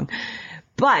wrong.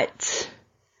 But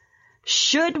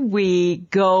should we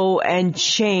go and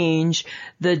change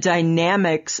the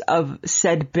dynamics of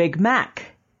said Big Mac?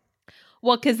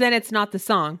 Well, because then it's not the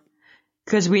song.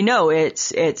 Because we know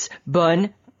it's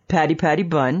bun, patty patty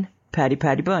bun, patty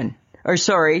patty bun. Or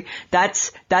sorry,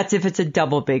 that's if it's a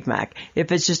double Big Mac.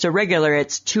 If it's just a regular,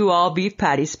 it's 2 all beef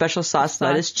patties, special sauce,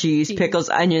 lettuce, cheese, pickles,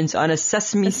 onions on a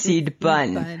sesame seed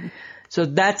bun. So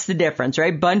that's the difference,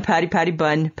 right? Bun, patty, patty,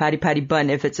 bun, patty, patty, bun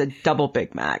if it's a double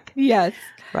Big Mac. Yes.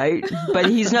 Right? But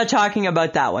he's not talking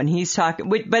about that one. He's talking,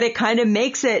 but it kind of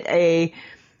makes it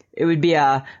it would be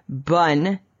a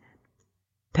bun,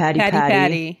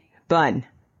 patty, bun.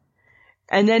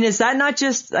 And then is that not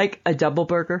just like a double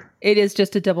burger? It is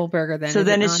just a double burger then. So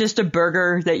then it's just a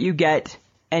burger that you get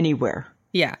anywhere.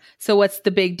 Yeah. So what's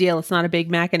the big deal? It's not a Big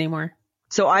Mac anymore.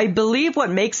 So I believe what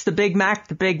makes the Big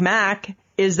Mac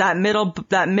is that middle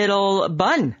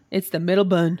bun. It's the middle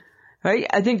bun. Right?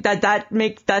 I think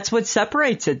that's what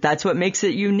separates it. That's what makes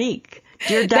it unique.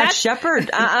 Dear Dax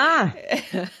Shepard,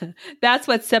 That's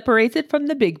what separates it from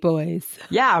the big boys.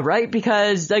 Yeah, right?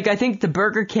 Because like I think the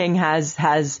Burger King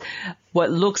has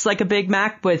what looks like a Big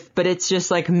Mac but it's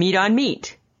just like meat on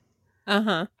meat.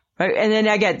 Uh-huh. Right? And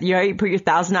then you put your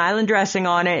Thousand Island dressing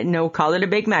on it and call it a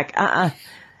Big Mac.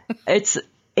 It's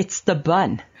the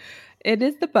bun. It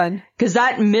is the bun. Because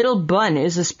that middle bun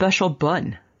is a special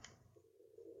bun.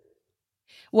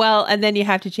 Well, and then you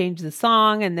have to change the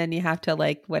song, and then you have to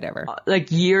whatever.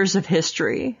 Like years of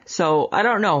history. So I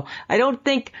don't know. I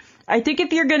think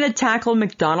if you're going to tackle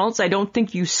McDonald's, I don't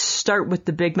think you start with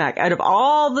the Big Mac. Out of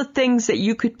all the things that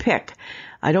you could pick,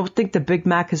 I don't think the Big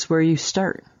Mac is where you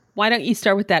start. Why don't you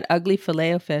start with that ugly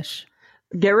Filet-O-Fish?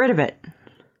 Get rid of it.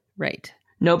 Right.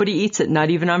 Nobody eats it, not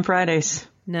even on Fridays.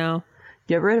 No.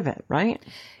 Get rid of it, right?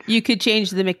 You could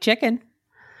change the McChicken.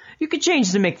 You could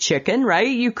change the McChicken, right?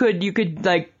 You could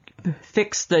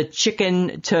fix the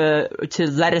chicken to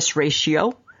lettuce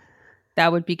ratio.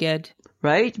 That would be good.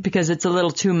 Right? Because it's a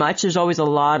little too much. There's always a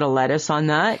lot of lettuce on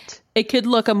that. It could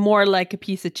look more like a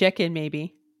piece of chicken,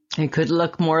 maybe. It could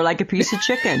look more like a piece of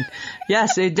chicken.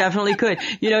 Yes, it definitely could.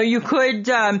 You could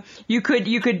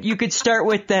start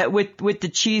with the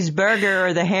cheeseburger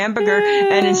or the hamburger,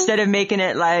 and instead of making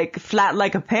it like flat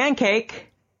like a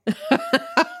pancake,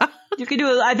 you could do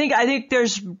it. I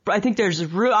think there's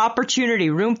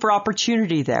room for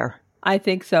opportunity there. I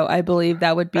think so. I believe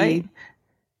that would be. Right?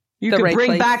 You could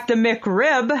bring back the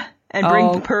McRib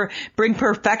and bring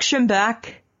perfection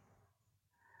back.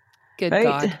 Good right?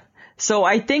 God. So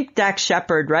I think Dax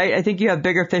Shepard, right? I think you have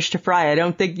bigger fish to fry. I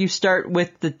don't think you start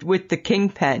with the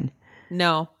kingpin.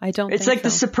 No, I don't. It's like The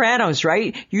Sopranos,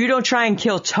 right? You don't try and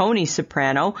kill Tony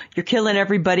Soprano. You're killing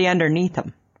everybody underneath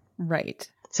him. Right.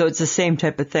 So it's the same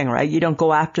type of thing, right? You don't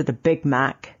go after the Big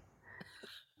Mac.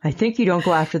 I think you don't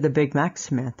go after the Big Mac,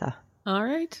 Samantha. All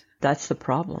right. That's the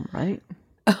problem, right?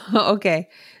 Okay.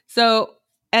 So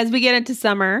as we get into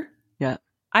summer, yeah,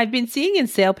 I've been seeing in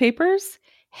sale papers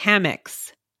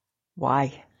hammocks.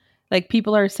 Why? Like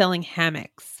people are selling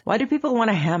hammocks. Why do people want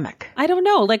a hammock? I don't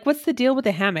know. Like, what's the deal with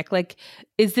the hammock? Like,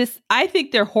 is this? I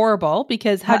think they're horrible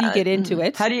because how do you get into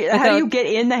it? How do you get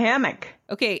in the hammock?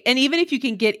 Okay, and even if you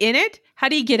can get in it, how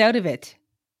do you get out of it?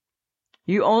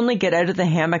 You only get out of the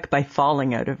hammock by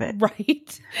falling out of it.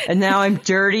 Right. And now I'm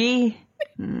dirty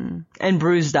and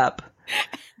bruised up.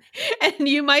 And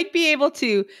you might be able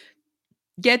to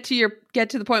get to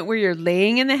the point where you're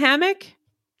laying in the hammock.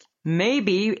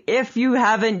 Maybe if you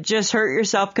haven't just hurt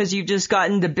yourself because you've just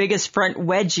gotten the biggest front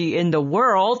wedgie in the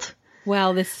world.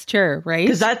 Well, this is true, right?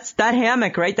 Because that's that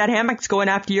hammock, right? That hammock's going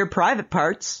after your private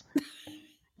parts.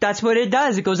 That's what it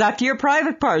does. It goes after your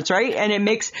private parts, right? And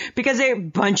because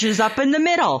it bunches up in the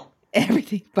middle.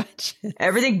 Everything bunches.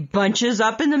 Everything bunches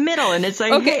up in the middle. And it's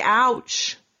like, okay. Hey,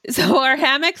 ouch. So are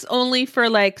hammocks only for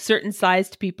like certain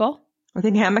sized people? I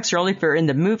think hammocks are only for in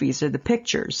the movies or the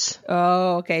pictures.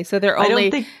 Oh, okay. So they're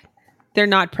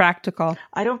not practical.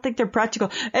 I don't think they're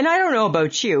practical. And I don't know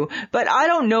about you, but I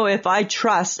don't know if I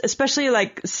trust, especially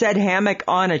like said hammock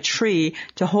on a tree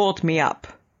to hold me up.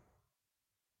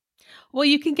 Well,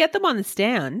 you can get them on the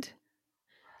stand.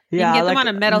 Yeah, you can get them on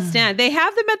a metal stand. They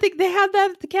have them they have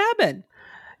that at the cabin.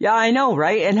 Yeah, I know,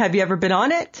 right? And have you ever been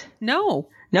on it? No.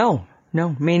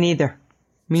 No, me neither.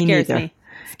 Me Scares neither. me.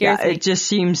 Scares me. It just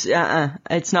seems,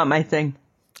 it's not my thing.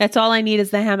 That's all I need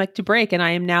is the hammock to break, and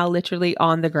I am now literally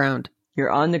on the ground. You're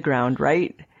on the ground,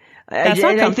 right? That's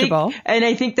not comfortable.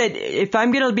 I think that if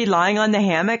I'm going to be lying on the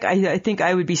hammock, I think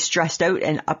I would be stressed out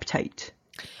and uptight.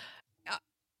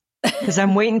 Because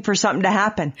I'm waiting for something to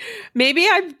happen. Maybe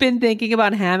I've been thinking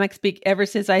about hammocks ever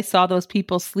since I saw those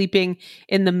people sleeping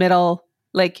in the middle,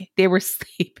 like they were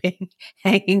sleeping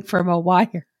hanging from a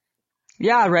wire.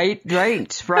 Yeah, right.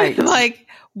 Like,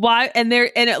 why? And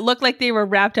it looked like they were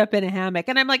wrapped up in a hammock.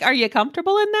 And I'm like, are you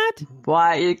comfortable in that?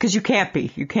 Why? Because you can't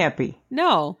be. You can't be.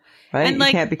 No. Right? And you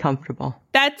can't be comfortable.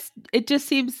 It just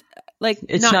seems like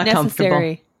it's not necessary.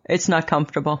 Comfortable. It's not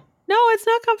comfortable. No, it's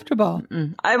not comfortable.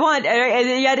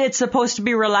 Yet it's supposed to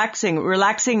be relaxing.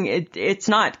 Relaxing, it's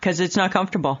not, because it's not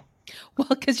comfortable. Well,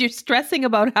 because you're stressing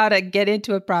about how to get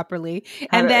into it properly.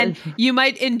 And then you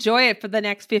might enjoy it for the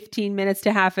next 15 minutes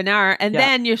to half an hour. And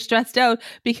then you're stressed out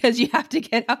because you have to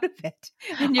get out of it.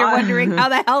 And you're wondering how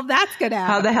the hell that's going to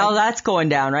happen. How the hell that's going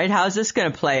down, right? How's this going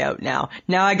to play out now?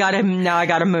 Now I got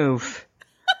to move.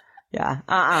 Yeah.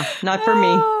 Not for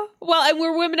me. Well, and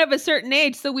we're women of a certain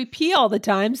age, so we pee all the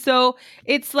time. So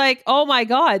it's like, oh my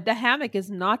God, the hammock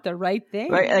is not the right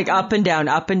thing. Right, like up and down,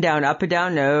 up and down, up and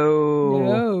down.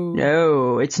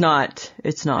 No, it's not.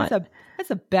 It's not. That's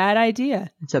a bad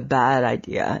idea. It's a bad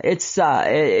idea. It's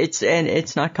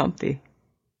not comfy.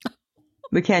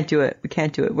 We can't do it.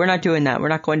 We're not doing that. We're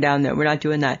not going down there. We're not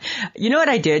doing that. You know what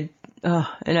I did? Oh,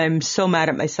 and I'm so mad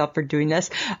at myself for doing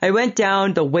this. I went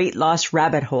down the weight loss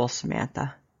rabbit hole,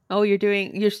 Samantha. Oh,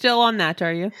 you're still on that,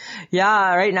 are you?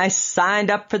 Yeah, right. And I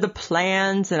signed up for the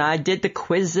plans and I did the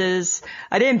quizzes.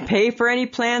 I didn't pay for any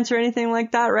plans or anything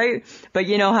like that, right? But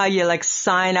you know how you like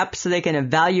sign up so they can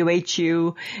evaluate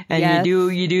you, and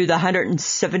you do the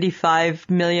 175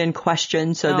 million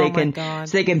questions so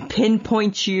they can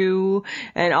pinpoint you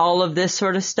and all of this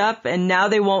sort of stuff. And now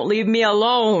they won't leave me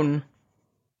alone.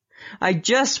 I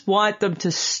just want them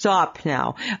to stop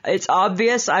now. It's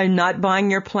obvious I'm not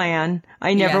buying your plan.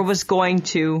 I never was going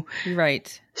to.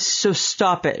 Right. So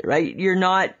stop it, right? You're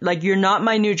not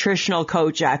my nutritional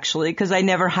coach, actually, because I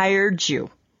never hired you.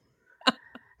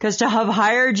 Because to have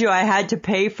hired you, I had to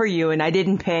pay for you, and I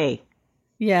didn't pay.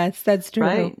 Yes, that's true.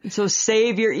 Right? So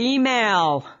save your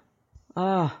email.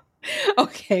 Oh.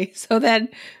 Okay, so then,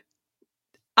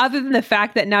 other than the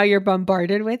fact that now you're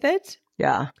bombarded with it.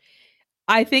 Yeah.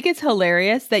 I think it's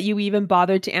hilarious that you even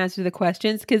bothered to answer the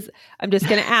questions, because I'm just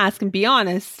going to ask and be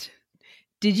honest.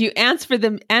 Did you answer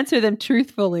them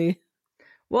truthfully?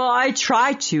 Well, I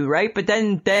tried to, right? But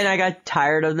then I got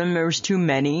tired of them. There was too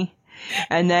many.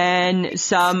 And then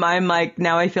some, I'm like,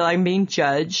 now I feel I'm being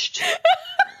judged.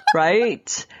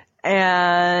 Right?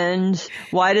 And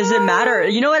why does it matter?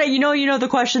 You know what? You know the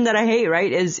question that I hate,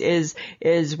 right? Is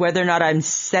whether or not I'm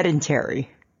sedentary.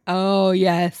 Oh,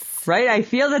 yes. Right? I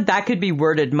feel that could be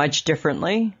worded much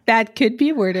differently. That could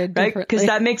be worded differently. Because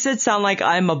that makes it sound like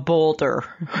I'm a boulder,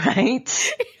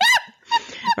 right?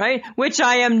 Right? Which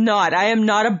I am not. I am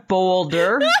not a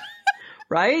boulder,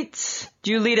 right?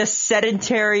 Do you lead a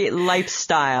sedentary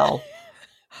lifestyle?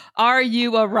 Are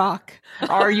you a rock?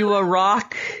 Are you a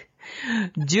rock?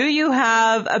 Do you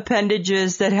have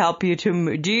appendages that help you to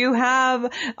move? Do you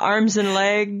have arms and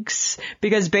legs?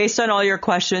 Because based on all your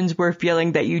questions, we're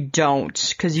feeling that you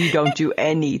don't, because you don't do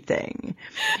anything.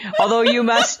 Although you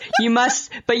must,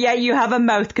 but yet you have a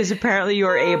mouth because apparently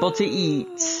you're able to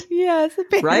eat. Yes,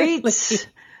 apparently. Right?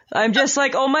 I'm just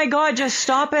like, oh my God, just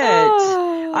stop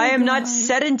it. I am not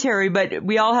sedentary, but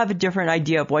we all have a different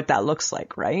idea of what that looks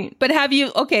like, right? But have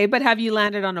you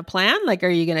landed on a plan? Like, are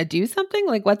you going to do something?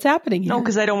 Like, what's happening here? No,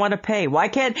 because I don't want to pay. Why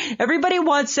can't everybody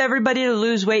wants everybody to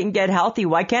lose weight and get healthy?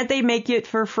 Why can't they make it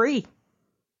for free?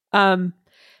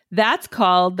 That's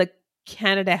called the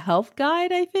Canada Health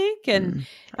Guide, I think. And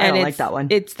I don't like that one.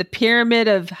 It's the pyramid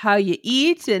of how you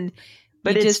eat, and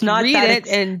but you it's just not read that it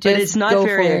and but just it's not go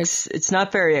very for it. It's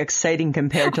not very exciting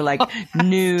compared to like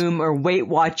Noom or Weight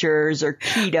Watchers or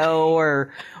Keto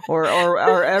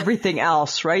or everything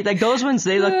else, right? Like those ones,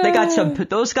 got some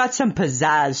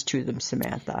pizzazz to them,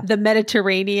 Samantha. The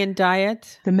Mediterranean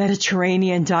diet,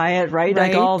 right?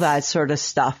 Like all that sort of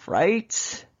stuff,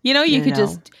 right? You could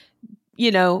just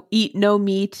eat no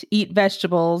meat, eat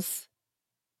vegetables,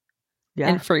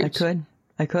 and fruit.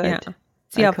 I could. Yeah.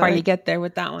 See how far you get there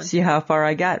with that one. See how far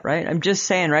I get, right? I'm just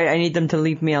saying, right? I need them to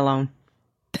leave me alone.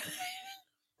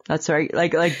 That's right.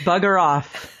 Like bugger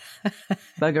off.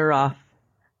 Bugger off.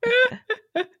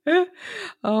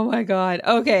 Oh my God.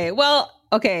 Okay. Well,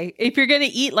 okay. If you're going to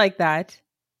eat like that,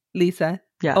 Lisa,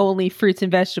 only fruits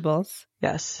and vegetables.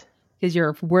 Yes. Because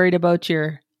you're worried about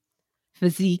your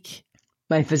physique.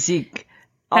 My physique.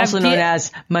 Also known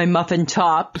as my muffin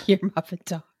top. Your muffin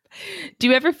top. Do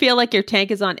you ever feel like your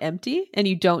tank is on empty and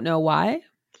you don't know why?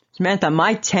 Samantha,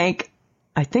 my tank,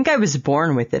 I think I was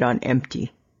born with it on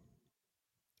empty.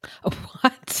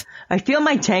 What? I feel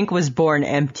my tank was born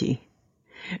empty.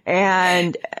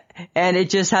 And it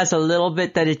just has a little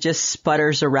bit that it just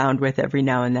sputters around with every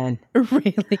now and then.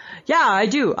 Really? Yeah, I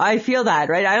do. I feel that,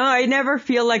 right? I never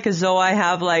feel like as though I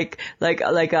have like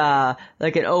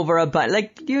an overabundant,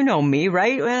 like, you know me,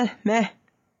 right? Meh,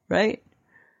 right?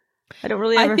 I don't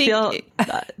really ever feel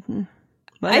that.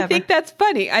 I think that's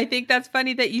funny. I think that's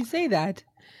funny that you say that.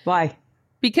 Why?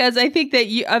 Because I think that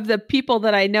of the people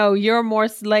that I know, you're more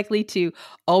likely to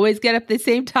always get up the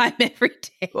same time every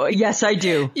day. Well, yes, I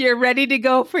do. You're ready to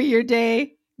go for your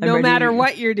day, no matter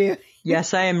what you're doing.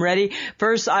 Yes, I am ready.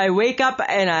 First, I wake up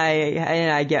and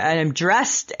I'm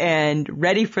dressed and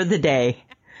ready for the day.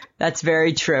 That's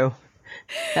very true.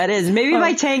 That is. Maybe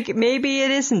my tank, maybe it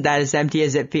isn't that as empty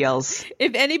as it feels.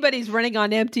 If anybody's running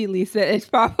on empty, Lisa, it's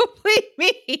probably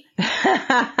me.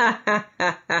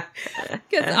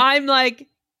 Because I'm like,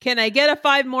 can I get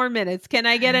 5 more minutes? Can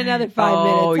I get another 5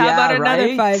 minutes? How about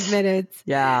another 5 minutes?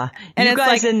 Yeah. And you it's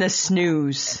guys like, in the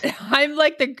snooze. I'm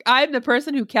the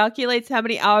person who calculates how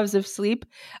many hours of sleep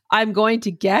I'm going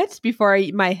to get before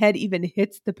my head even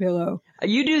hits the pillow.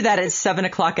 You do that at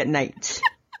 7:00 at night.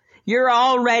 You're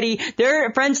already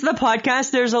there, friends of the podcast.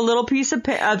 There's a little piece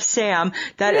of Sam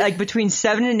that, like, between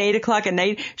 7 and 8 o'clock at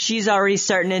night, she's already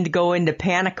starting to go into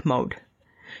panic mode.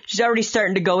 She's already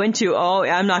starting to go into,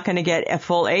 I'm not going to get a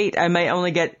full 8. I might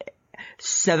only get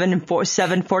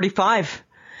 7:45.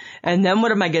 And then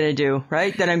what am I going to do?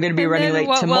 Right? Then I'm going to be running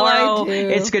late tomorrow.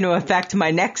 It's going to affect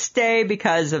my next day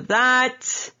because of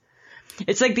that.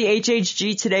 It's like the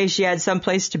HHG today. She had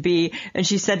someplace to be and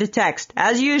she sent a text.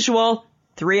 As usual,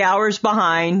 3 hours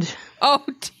behind. Oh,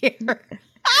 dear.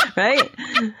 Right?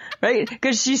 Right?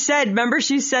 Because she said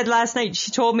last night,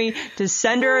 she told me to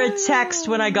send her a text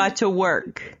when I got to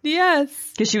work. Yes.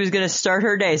 Because she was going to start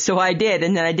her day. So I did.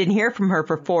 And then I didn't hear from her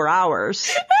for 4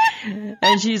 hours.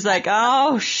 And she's like,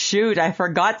 oh, shoot, I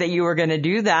forgot that you were going to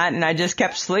do that. And I just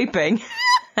kept sleeping.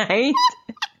 Right?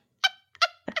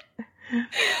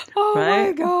 Oh, right?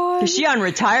 My God. Is she on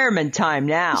retirement time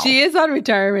now? She is on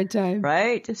retirement time.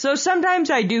 Right? So sometimes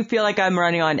I do feel like I'm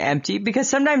running on empty because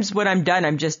sometimes when I'm done,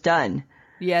 I'm just done.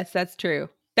 Yes, that's true.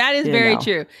 That is very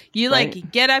true. You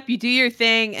like get up, you do your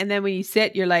thing, and then when you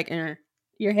sit, you're like,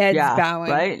 your head's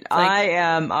bowing. Right?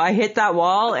 I hit that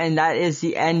wall and that is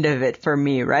the end of it for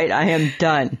me, right? I am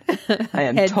done. I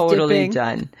am totally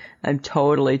done. I'm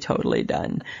totally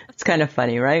done. It's kind of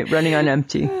funny, right? Running on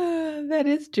empty. That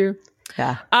is true.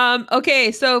 Yeah.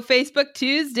 Okay, so Facebook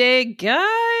Tuesday,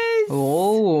 guys.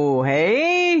 Oh,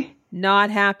 hey. Not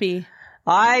happy.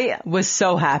 I was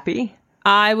so happy.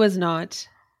 I was not.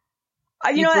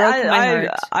 You know,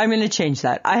 I'm going to change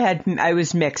that. I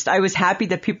was mixed. I was happy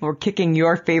that people were kicking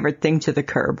your favorite thing to the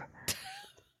curb.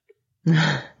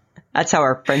 That's how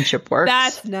our friendship works.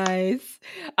 That's nice.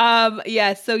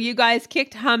 So you guys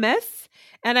kicked hummus,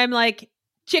 and I'm like,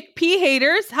 chickpea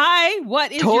haters. Hi,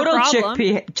 what is your problem?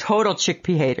 Total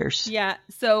chickpea haters. Yeah.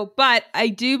 So, but I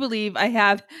do believe I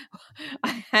had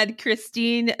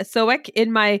Christine Sowick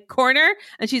in my corner,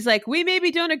 and she's like, we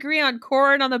maybe don't agree on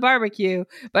corn on the barbecue,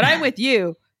 but I'm with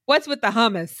you. What's with the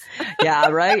hummus? Yeah,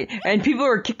 right. And people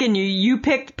were kicking you. You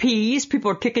picked peas.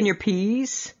 People were kicking your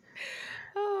peas.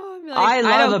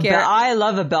 I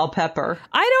love a bell pepper.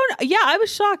 I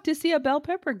was shocked to see a bell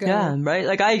pepper go. Yeah, right.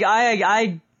 Like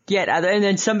I get other, and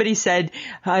then somebody said,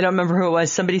 I don't remember who it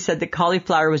was, somebody said that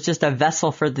cauliflower was just a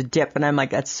vessel for the dip, and I'm like,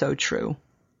 that's so true.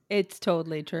 It's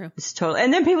totally true.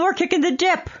 And then people were kicking the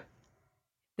dip.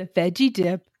 The veggie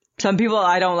dip. Some people,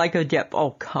 I don't like a dip.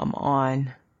 Oh, come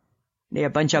on. They're a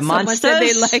bunch of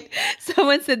monsters.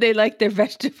 Someone said they like their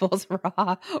vegetables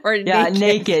raw or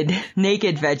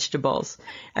naked vegetables.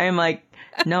 I'm like,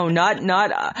 no, not.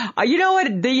 You know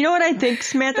what I think,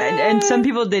 Samantha? And some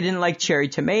people, they didn't like cherry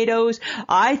tomatoes.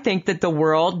 I think that the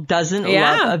world doesn't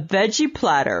love a veggie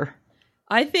platter.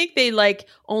 I think they like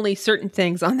only certain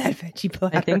things on that veggie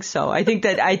platter. I think so. I think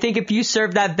if you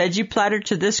serve that veggie platter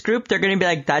to this group, they're going to be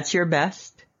like, that's your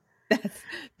best.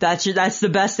 That's the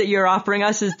best that you're offering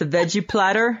us is the veggie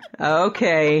platter?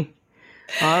 Okay.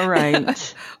 All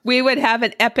right. We would have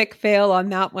an epic fail on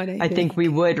that one, I think we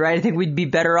would, right? I think we'd be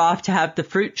better off to have the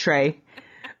fruit tray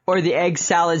or the egg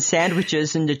salad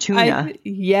sandwiches and the tuna.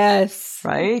 Yes.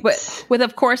 Right? With,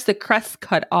 of course, the crust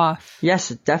cut off. Yes,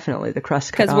 definitely. The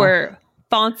crust cut off. Because we're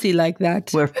fancy like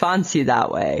that. We're fancy that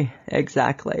way.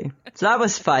 Exactly. So that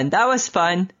was fun.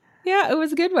 Yeah, it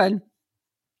was a good one.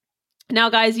 Now,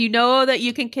 guys, you know that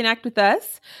you can connect with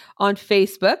us on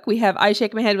Facebook. We have I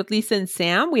Shake My Head with Lisa and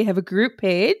Sam. We have a group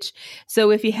page. So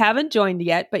if you haven't joined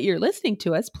yet, but you're listening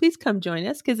to us, please come join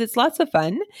us because it's lots of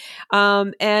fun.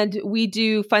 And we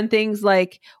do fun things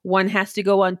like One Has to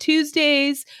Go on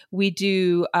Tuesdays. We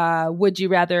do Would You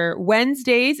Rather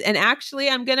Wednesdays. And actually,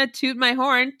 I'm going to toot my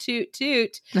horn, toot.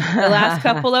 The last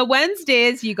couple of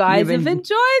Wednesdays, you guys have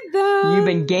enjoyed them. You've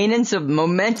been gaining some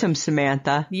momentum,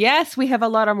 Samantha. Yes, we have a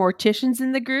lot of morticians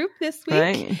in the group this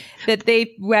week that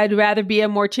they would rather be a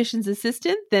mortician's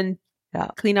assistant than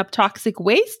clean up toxic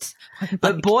waste.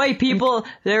 But boy, people,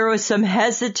 there was some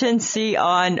hesitancy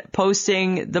on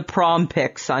posting the prom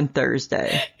pics on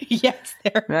Thursday. Yes,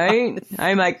 there was.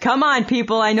 I'm like, come on,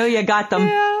 people. I know you got them.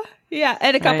 Yeah.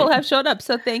 And a couple have showed up.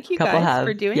 So thank you guys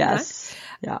for doing that.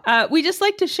 Yeah. We just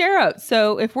like to share out.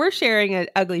 So if we're sharing an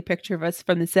ugly picture of us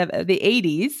from the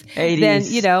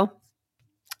 80s, then,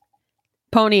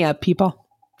 pony up, people.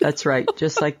 That's right.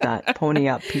 Just like that. Pony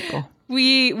up, people.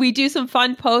 We do some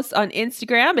fun posts on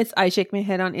Instagram. It's I Shake My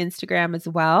Head on Instagram as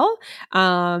well.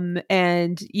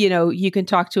 And you can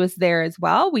talk to us there as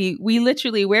well. We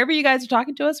literally, wherever you guys are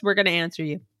talking to us, we're going to answer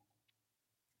you.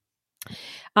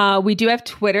 We do have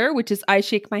Twitter, which is I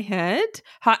Shake My Head,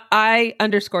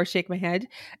 I_shake my head.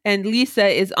 And Lisa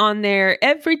is on there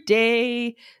every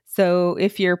day. So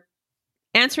if you're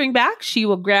answering back, she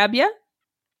will grab you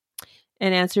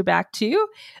and answer back too.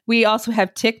 We also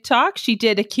have TikTok. She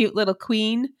did a cute little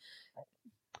Queen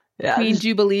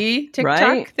Jubilee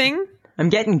TikTok thing. I'm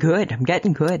getting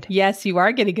good. Yes, you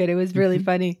are getting good. It was really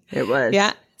funny. It was.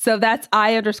 Yeah. So that's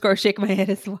I_shake my head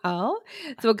as well.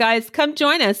 So guys, come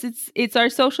join us. It's our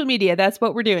social media. That's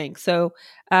what we're doing. So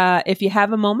if you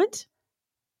have a moment,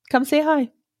 come say hi.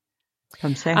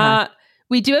 Come say hi.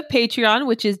 We do have Patreon,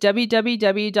 which is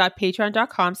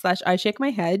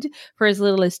www.patreon.com/ishakemyhead. For as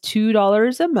little as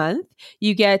 $2 a month,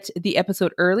 you get the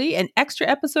episode early, an extra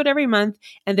episode every month,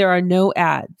 and there are no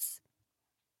ads.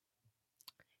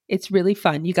 It's really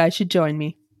fun. You guys should join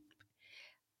me.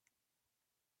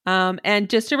 And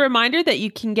just a reminder that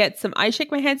you can get some I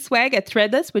Shake My Head swag at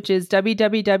Threadless, which is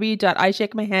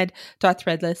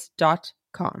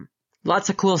www.ishakemyhead.threadless.com. Lots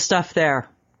of cool stuff there.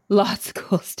 Lots of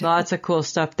cool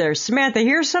stuff there. Samantha,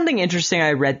 here's something interesting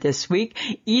I read this week.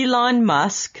 Elon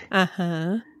Musk.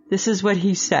 This is what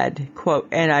he said, quote,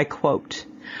 and I quote,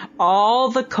 "All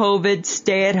the COVID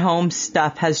stay-at-home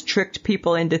stuff has tricked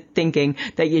people into thinking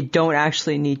that you don't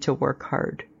actually need to work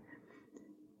hard."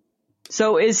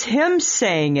 So is him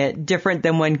saying it different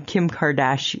than when Kim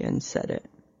Kardashian said it?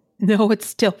 No, it's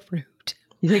still rude.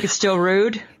 You think it's still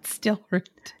rude? It's still rude.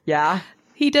 Yeah?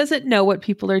 He doesn't know what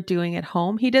people are doing at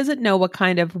home. He doesn't know what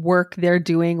kind of work they're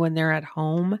doing when they're at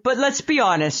home. But let's be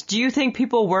honest. Do you think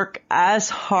people work as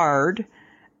hard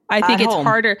I think it's home?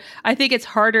 harder. I think it's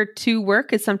harder to work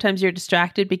because sometimes you're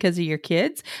distracted because of your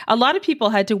kids. A lot of people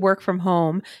had to work from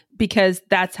home because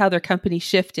that's how their company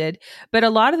shifted. But a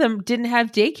lot of them didn't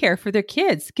have daycare for their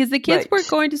kids because the kids weren't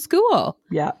going to school.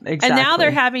 Yeah, exactly. And now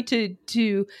they're having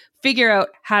to figure out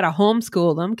how to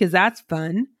homeschool them because that's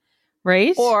fun.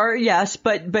 Right? Or yes,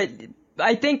 but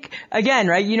I think, again,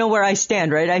 right, you know where I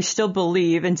stand, right? I still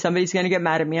believe, and somebody's going to get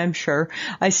mad at me, I'm sure.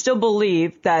 I still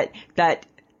believe that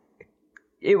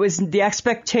it was, the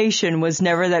expectation was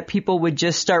never that people would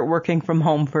just start working from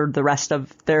home for the rest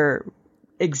of their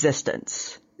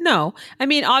existence. No. I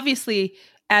mean, obviously,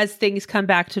 as things come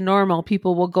back to normal,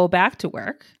 people will go back to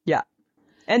work. Yeah.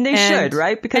 And they should,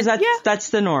 right? Because that's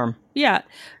the norm. Yeah.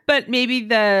 But maybe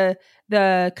the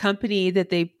company that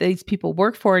these people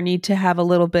work for need to have a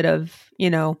little bit of,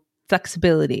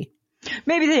 flexibility.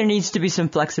 Maybe there needs to be some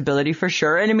flexibility for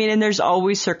sure. And I mean, and there's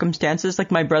always circumstances,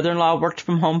 like my brother-in-law worked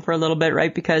from home for a little bit,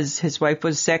 right? Because his wife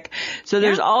was sick. So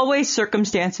there's always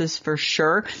circumstances for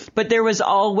sure. But there was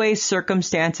always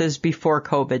circumstances before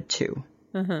COVID too.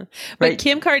 But right?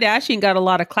 Kim Kardashian got a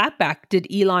lot of clapback. Did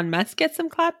Elon Musk get some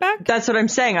clapback? That's what I'm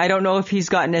saying. I don't know if he's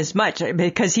gotten as much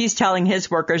because he's telling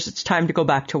his workers it's time to go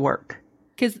back to work.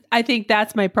 Because I think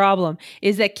that's my problem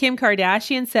is that Kim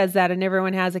Kardashian says that and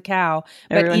everyone has a cow.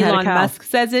 But Elon Musk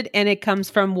says it and it comes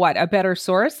from what? A better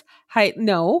source?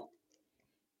 No.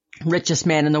 Richest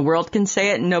man in the world can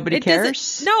say it and nobody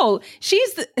cares? No. She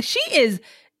is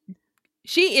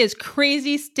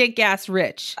crazy stink ass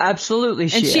rich. Absolutely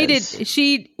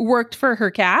she worked for her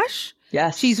cash.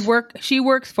 Yes. She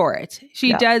works for it.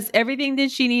 She does everything that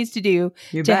she needs to do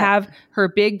to have her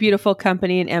big, beautiful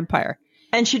company and empire.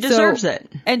 And she deserves it.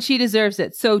 And she deserves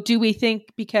it. So do we think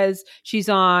because she's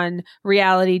on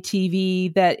reality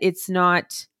TV that it's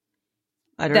not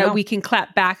that we can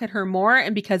clap back at her more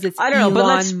and because it's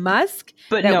Elon Musk?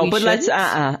 But no, but let's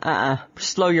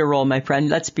slow your roll, my friend.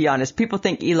 Let's be honest. People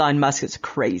think Elon Musk is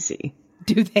crazy.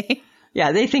 Do they?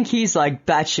 Yeah, they think he's like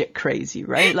batshit crazy,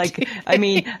 right? Like, I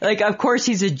mean, like, of course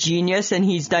he's a genius and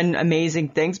he's done amazing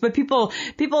things, but people,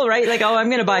 right? Like, oh, I'm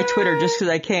going to buy Twitter just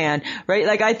because I can, right?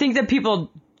 Like, I think that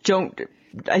people don't,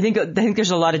 I think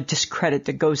there's a lot of discredit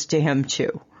that goes to him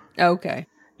too. Okay.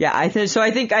 Yeah, I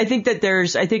think that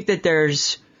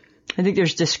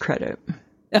there's discredit.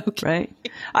 Okay. Right?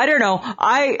 I don't know.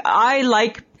 I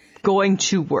like going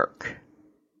to work.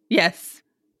 Yes.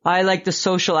 I like the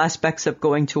social aspects of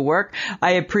going to work.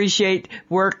 I appreciate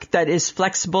work that is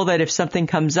flexible, that if something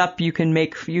comes up, they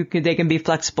can be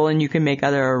flexible and you can make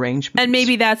other arrangements. And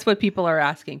maybe that's what people are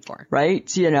asking for. Right?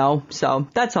 So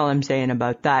that's all I'm saying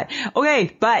about that.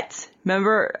 Okay. But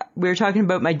remember, we were talking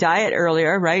about my diet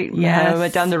earlier, right? Yes. I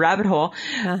went down the rabbit hole.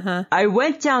 Uh-huh. I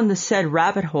went down the said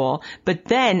rabbit hole, but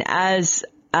then as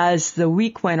the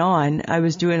week went on, I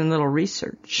was doing a little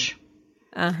research.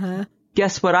 Uh-huh.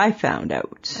 Guess what I found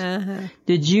out? Uh-huh.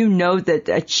 Did you know that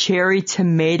a cherry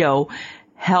tomato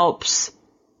helps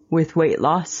with weight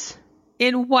loss?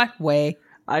 In what way?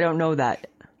 I don't know that.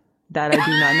 That I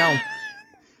do not know.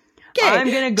 Okay,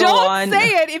 I'm going to go on. Don't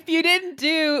say it if you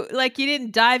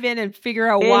didn't dive in and figure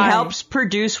out It why. It helps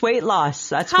produce weight loss.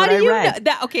 That's How what do I you read. know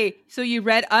that? Okay, so you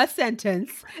read a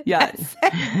sentence. Yeah.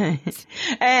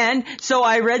 And so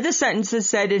I read the sentence that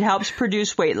said it helps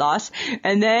produce weight loss.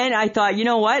 And then I thought, you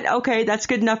know what? Okay, that's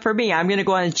good enough for me. I'm going to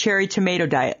go on a cherry tomato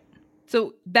diet.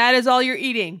 So that is all you're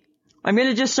eating. I'm going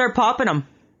to just start popping them.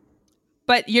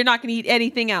 But you're not going to eat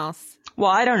anything else.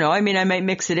 Well, I don't know. I mean, I might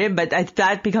mix it in, but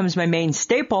that becomes my main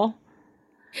staple.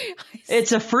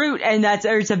 It's a fruit, and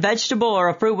it's a vegetable or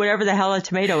a fruit, whatever the hell a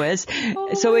tomato is.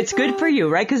 Oh so it's good for you,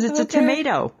 right? Because it's a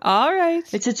tomato. All right.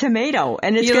 It's a tomato,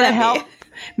 and it's going to help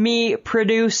me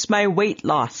produce my weight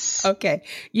loss. Okay.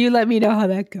 You let me know how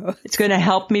that goes. It's going to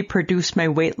help me produce my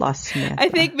weight loss, Samantha. I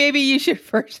think maybe you should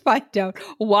first find out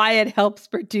why it helps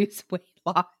produce weight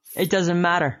loss. It doesn't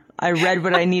matter. I read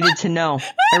what I needed to know.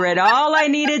 I read all I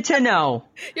needed to know.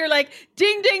 You're like,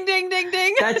 ding, ding, ding, ding,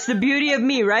 ding. That's the beauty of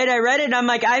me, right? I read it and I'm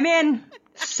like, I'm in.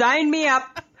 Sign me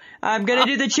up. I'm going to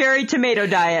do the cherry tomato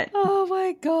diet. Oh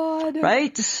my God.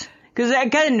 Right? Because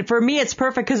again, for me, it's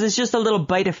perfect because it's just a little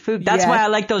bite of food. That's why I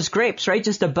like those grapes, right?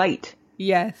 Just a bite.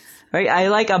 Yes. Right? I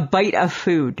like a bite of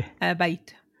food. A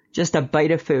bite. Just a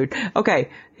bite of food. Okay.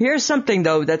 Here's something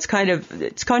though that's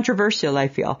it's controversial, I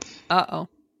feel. Uh-oh.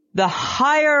 The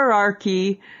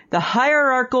hierarchical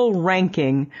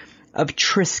ranking of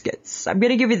Triscuits. I'm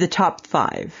going to give you the top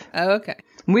 5. Okay.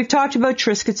 We've talked about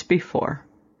Triscuits before,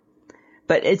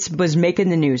 but it was making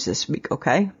the news this week,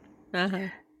 okay? Uh-huh.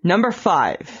 Number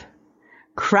 5,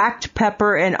 cracked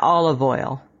pepper and olive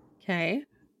oil. Okay.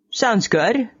 Sounds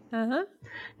good. Uh-huh.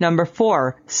 Number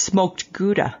 4, smoked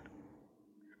Gouda.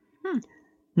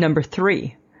 Number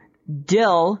 3,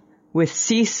 dill with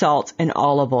sea salt and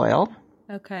olive oil.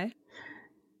 Okay.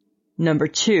 Number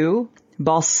 2,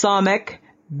 balsamic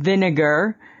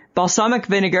vinegar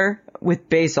with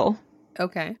basil.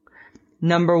 Okay.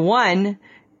 Number 1,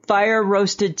 fire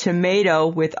roasted tomato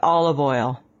with olive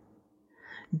oil.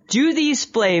 Do these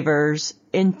flavors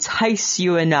entice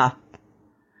you enough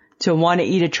to want to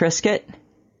eat a Triscuit?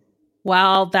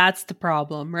 Well, that's the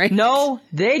problem, right? No,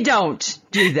 they don't,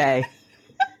 do they?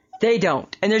 They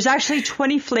don't. And there's actually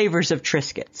 20 flavors of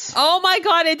Triscuits. Oh my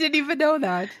God, I didn't even know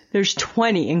that. There's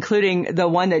 20, including the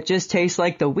one that just tastes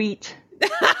like the wheat.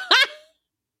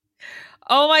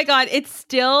 Oh my God, it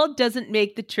still doesn't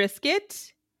make the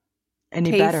Triscuit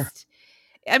any better.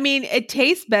 I mean, it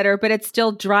tastes better, but it's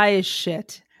still dry as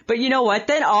shit. But you know what?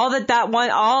 Then all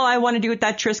I want to do with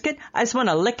that Triscuit, I just want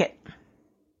to lick it.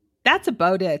 That's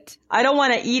about it. I don't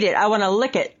want to eat it. I want to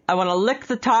lick it. I want to lick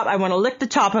the top. I want to lick the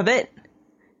top of it.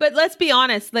 But let's be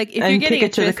honest, like if you're getting a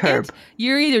Triscuit,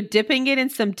 you're either dipping it in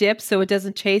some dip so it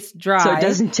doesn't taste dry. So it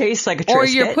doesn't taste like a Triscuit. Or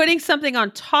you're putting something on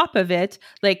top of it,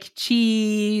 like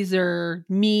cheese or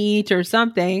meat or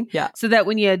something. Yeah. So that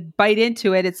when you bite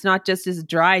into it, it's not just as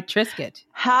dry Triscuit.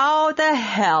 How the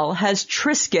hell has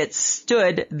Triscuit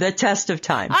stood the test of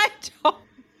time? I don't know.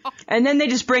 And then they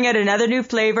just bring out another new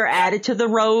flavor, add it to the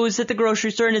rows at the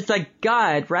grocery store, and it's like,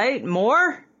 God, right?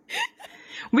 More?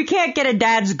 We can't get a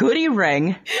Dad's Goodie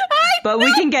Ring, but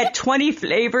we can get 20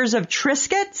 flavors of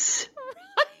Triscuits.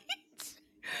 Right.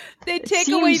 They take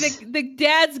away the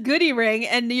Dad's Goodie Ring,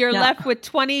 and you're left with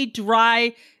 20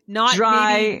 dry,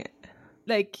 maybe,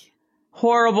 like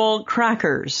horrible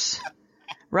crackers,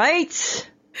 right?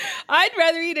 I'd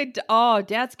rather eat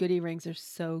Dad's Goodie Rings are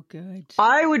so good.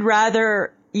 I would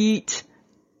rather eat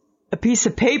a piece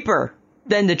of paper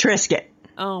than the Triscuit.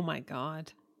 Oh my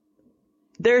God.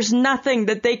 There's nothing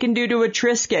that they can do to a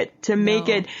Triscuit to make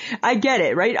it. I get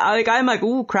it, right? I'm like,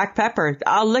 ooh, cracked pepper.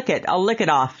 I'll lick it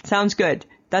off. Sounds good.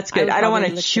 That's good. I don't want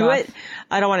to chew it.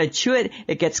 I don't want to chew it.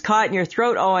 It gets caught in your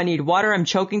throat. Oh, I need water. I'm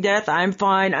choking to death. I'm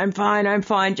fine.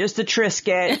 Just a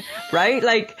Triscuit,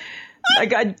 right?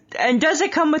 And does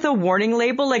it come with a warning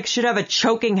label? Like, should have a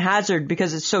choking hazard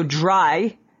because it's so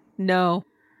dry? No.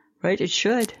 Right? It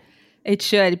should. It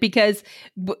should, because,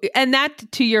 and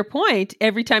that, to your point,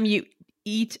 every time you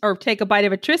eat or take a bite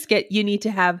of a Triscuit, you need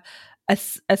to have a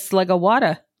slug of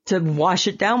water to wash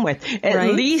it down with.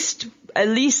 At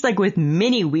least like with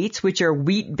mini wheats, which are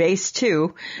wheat based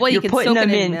too. Well, you can soak them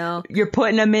in milk. You're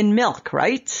putting them in milk,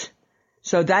 right?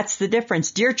 So that's the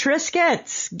difference. Dear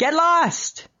Triscuits, get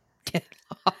lost.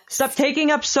 Stop taking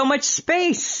up so much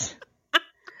space.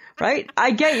 Right? I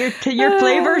get your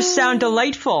flavors sound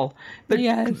delightful, but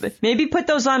maybe put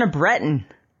those on a Breton.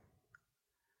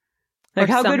 Like,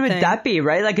 how good would that be,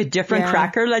 right? Like a different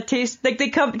cracker that tastes like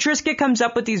Triscuit comes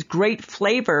up with these great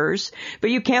flavors,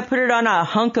 but you can't put it on a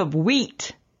hunk of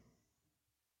wheat.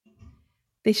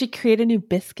 They should create a new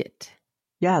biscuit.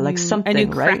 Yeah, like something, a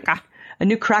new right? cracker. A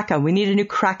new cracker. We need a new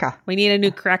cracker. We need a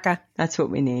new cracker. That's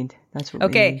what we need. That's what we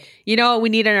need. Okay. You know what we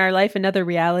need in our life? Another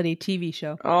reality TV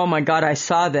show. Oh my God. I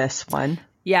saw this one.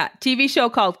 Yeah. TV show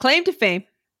called Claim to Fame.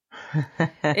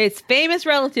 It's famous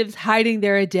relatives hiding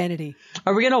their identity.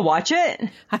 Are we going to watch it?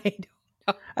 I don't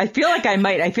know. I feel like I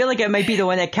might. I feel like it might be the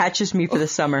one that catches me for the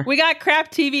summer. We got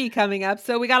crap TV coming up,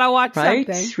 so we got to watch something.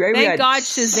 Right? Thank God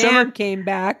Shazam came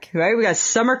back. Right? We got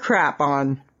summer crap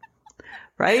on.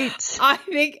 Right? I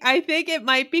think it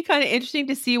might be kind of interesting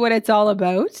to see what it's all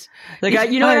about. Like,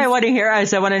 you know what I want to hear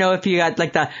is I want to know if you got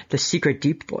like the secret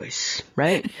deep voice,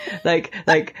 right?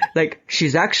 like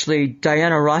she's actually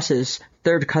Diana Ross's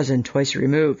third cousin twice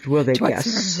removed. Will they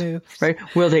guess? Right?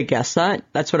 Will they guess that?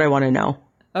 That's what I want to know.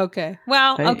 Okay.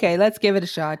 Well, right? Okay. Let's give it a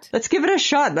shot. Let's give it a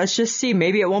shot. Let's just see.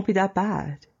 Maybe it won't be that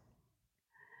bad.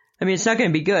 I mean, it's not going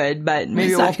to be good, but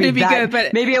maybe it won't be that good.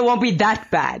 But maybe it won't be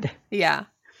that bad. Yeah.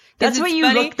 That's what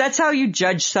you look. That's how you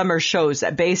judge summer shows,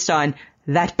 based on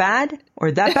that bad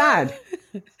or that bad.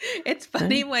 It's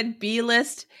funny when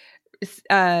B-list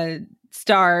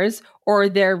stars or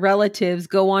their relatives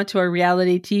go onto a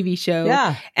reality TV show,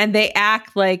 and they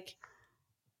act like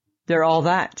they're all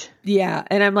that. Yeah,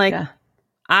 and I'm like,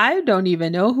 I don't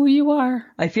even know who you are.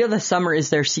 I feel the summer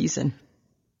is their season.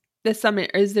 The summer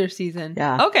is their season.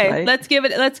 Yeah. Okay, right? let's give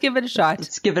it a shot.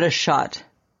 Let's give it a shot.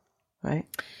 Right.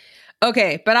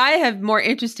 Okay, but I have more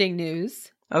interesting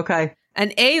news. Okay.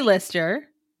 An A-lister,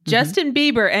 Justin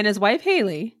Bieber, and his wife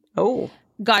Hailey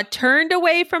got turned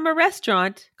away from a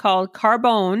restaurant called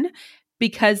Carbone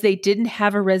because they didn't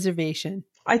have a reservation.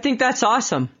 I think that's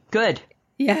awesome. Good.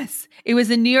 Yes. It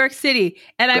was in New York City.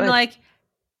 And I'm like,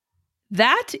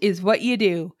 that is what you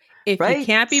do. If you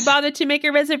can't be bothered to make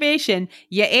a reservation,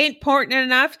 you ain't important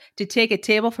enough to take a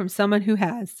table from someone who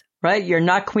has. Right? You're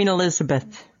not Queen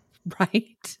Elizabeth.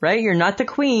 Right. You're not the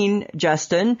queen,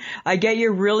 Justin. I get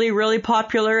you're really, really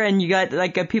popular and you got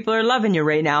people are loving you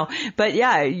right now. But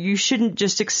yeah, you shouldn't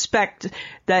just expect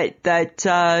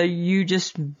that you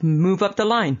just move up the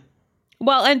line.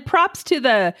 Well, and props to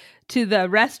the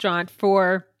restaurant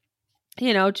for,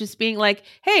 just being like,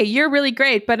 hey, you're really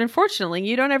great, but unfortunately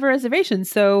you don't have a reservation.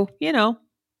 So,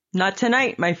 not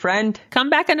tonight, my friend. Come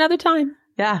back another time.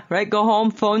 Yeah, right. Go home,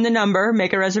 phone the number,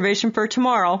 make a reservation for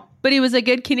tomorrow. But he was a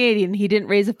good Canadian. He didn't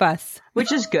raise a fuss.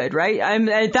 Which is good, right?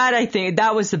 I think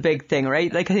that was the big thing,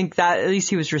 right? Like, I think that at least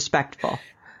he was respectful.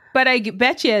 But I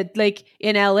bet you, like,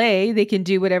 in LA, they can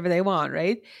do whatever they want,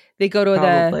 right? They go to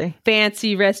the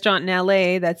fancy restaurant in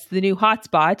LA that's the new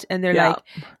hotspot, and they're like,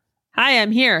 hi,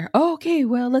 I'm here. Oh, okay,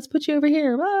 well, let's put you over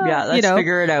here. Well, let's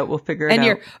figure it out. We'll figure it out. And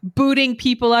you're booting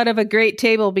people out of a great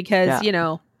table because,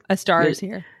 a star is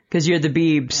here. Because you're the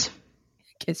Biebs.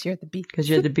 Because you're the Biebs. Because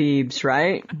you're the Biebs,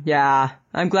 right? Yeah.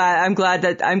 I'm glad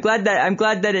that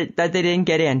they didn't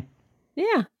get in.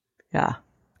 Yeah. Yeah.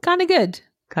 Kind of good.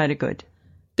 Kind of good.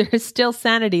 There is still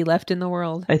sanity left in the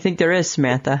world. I think there is,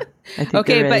 Samantha. I think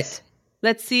okay, there is. But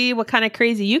let's see what kind of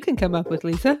crazy you can come up with,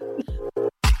 Lisa.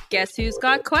 Guess who's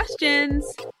got questions?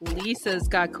 Lisa's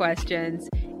got questions.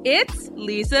 It's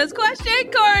Lisa's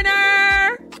Question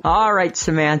Corner. All right,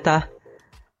 Samantha.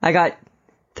 I got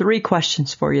 3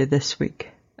 questions for you this week.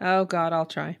 Oh, God, I'll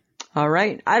try. All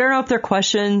right. I don't know if they're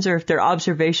questions or if they're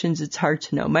observations. It's hard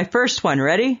to know. My first one,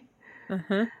 ready?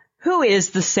 Uh-huh. Who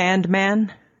is the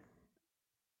Sandman?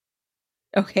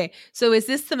 Okay. So is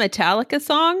this the Metallica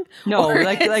song? No,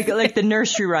 like the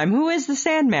nursery rhyme. Who is the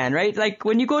Sandman, right? Like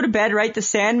when you go to bed, right? The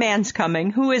Sandman's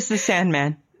coming. Who is the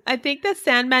Sandman? I think the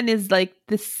Sandman is like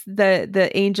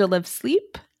the angel of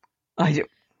sleep.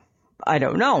 I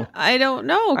don't know. I don't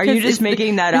know. Are you just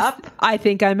making that up? I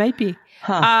think I might be.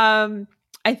 Huh.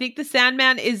 I think the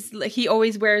Sandman he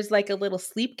always wears like a little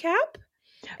sleep cap.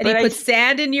 And But he puts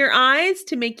sand in your eyes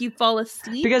to make you fall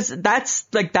asleep. Because that's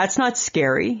not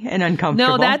scary and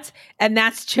uncomfortable. No,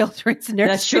 that's children's nursery.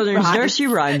 That's children's rhymes nursery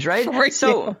rhymes, right? For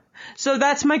you. So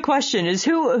that's my question: is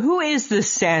who is the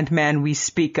Sandman we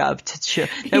speak of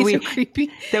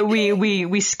creepy. that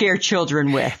we scare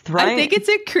children with? Right? I think it's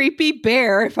a creepy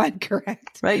bear, if I'm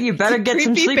correct. Right. You better get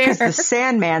some sleep because the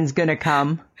Sandman's gonna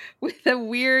come with a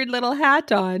weird little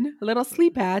hat on, a little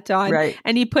sleep hat on, right?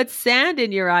 And he puts sand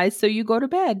in your eyes so you go to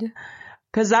bed.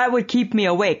 Because that would keep me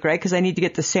awake, right? Because I need to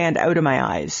get the sand out of my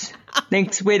eyes.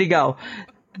 Thanks. Way to go.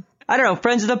 I don't know,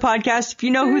 friends of the podcast, if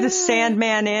you know who the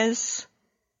Sandman is,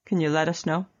 can you let us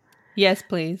know? Yes,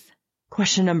 please.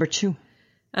 Question number 2.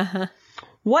 Uh-huh.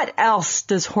 What else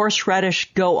does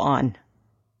horseradish go on?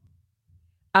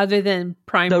 Other than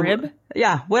prime rib?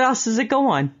 Yeah. What else does it go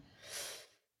on?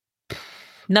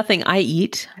 Nothing I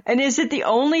eat. And is it the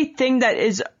only thing that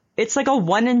it's like a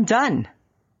one and done?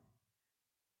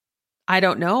 I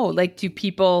don't know. Like, do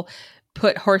people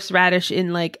put horseradish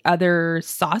in like other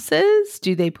sauces?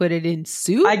 Do they put it in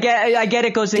soup? I get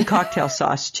it goes in cocktail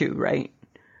sauce too, right?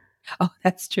 Oh,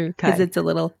 that's true. Because it's got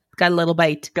a little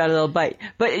bite. Got a little bite.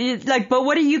 But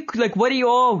what do you,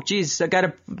 oh, geez, and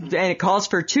it calls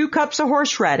for 2 cups of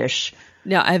horseradish.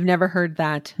 No, I've never heard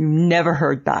that. Never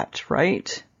heard that,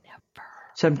 right? Never.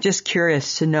 So I'm just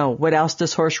curious to know, what else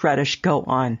does horseradish go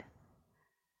on?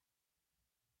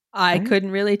 I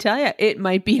couldn't really tell you. It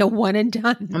might be a one and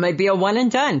done. It might be a one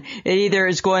and done. It either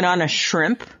is going on a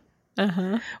shrimp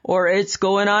or it's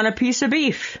going on a piece of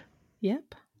beef.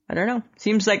 Yep. I don't know.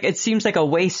 Seems like a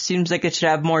waste. Seems like it should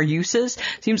have more uses.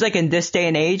 Seems like in this day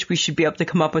and age, we should be able to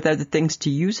come up with other things to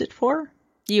use it for.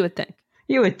 You would think.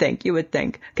 You would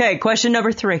think. Okay, question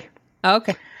number 3.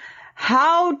 Okay.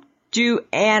 How do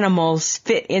animals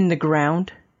fit in the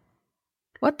ground?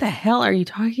 What the hell are you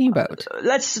talking about?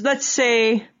 Let's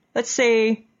say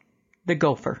the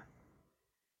gopher.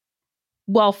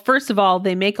 Well, first of all,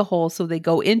 they make a hole so they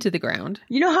go into the ground.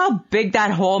 You know how big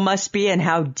that hole must be and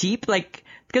how deep?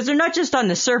 Because they're not just on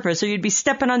the surface, so you'd be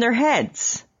stepping on their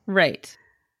heads. Right.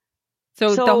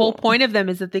 So the whole point of them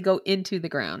is that they go into the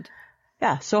ground.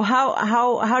 Yeah. So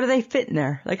how do they fit in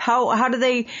there? Like how do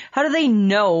they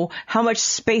know how much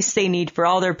space they need for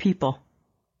all their people?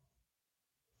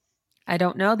 I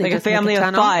don't know. They like just a family make a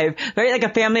of 5, right? Like a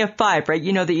family of 5, right?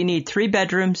 You know that you need 3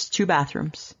 bedrooms, 2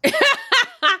 bathrooms.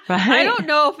 Right? I don't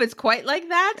know if it's quite like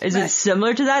that. Is it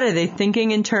similar to that? Are they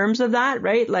thinking in terms of that?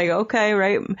 Right? Like, okay,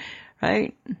 right.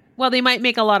 Well, they might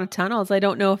make a lot of tunnels. I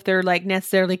don't know if they're like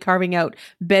necessarily carving out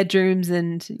bedrooms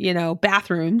and,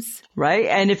 bathrooms. Right.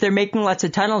 And if they're making lots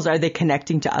of tunnels, are they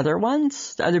connecting to other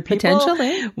ones, to other people?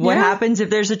 Potentially. What happens if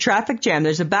there's a traffic jam?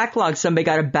 There's a backlog. Somebody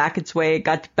got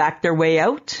to back their way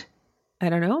out. I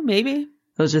don't know. Maybe.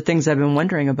 Those are things I've been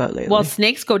wondering about lately. Well,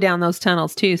 snakes go down those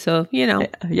tunnels too. So,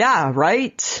 Yeah,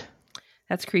 right.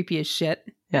 That's creepy as shit.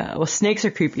 Yeah, well, snakes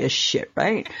are creepy as shit,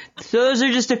 right? So those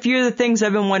are just a few of the things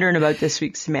I've been wondering about this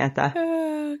week, Samantha.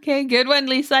 Okay, good one,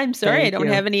 Lisa. I'm sorry. Thank I don't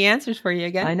you. have any answers for you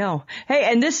again. I know. Hey,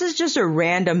 and this is just a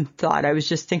random thought. I was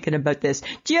just thinking about this.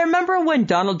 Do you remember when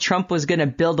Donald Trump was going to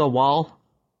build a wall?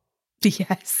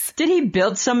 Yes. Did he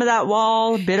build some of that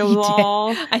wall? A bit of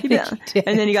wall? I think he did.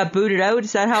 And then he got booted out?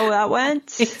 Is that how that went?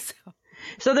 I think so.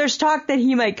 So there's talk that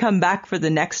he might come back for the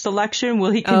next election.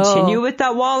 Will he continue with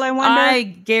that wall, I wonder? I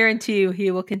guarantee you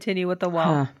he will continue with the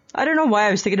wall. I don't know why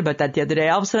I was thinking about that the other day.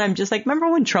 All of a sudden, I'm just like,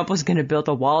 remember when Trump was going to build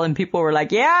a wall and people were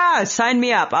like, yeah, sign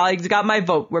me up. I got my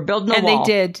vote. We're building a wall. And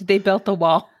they did. They built the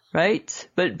wall. Right?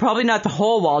 But probably not the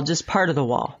whole wall, just part of the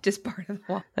wall. Just part of the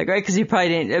wall. Like, right? Because he probably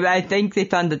didn't. I think they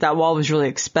found that wall was really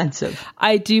expensive.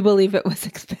 I do believe it was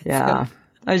expensive. Yeah.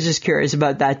 I was just curious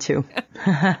about that too.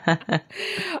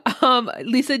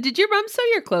 Lisa, did your mom sew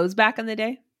your clothes back in the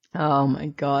day? Oh my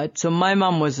God. So my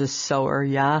mom was a sewer,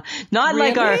 yeah. Not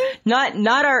really? like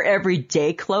not our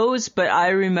everyday clothes, but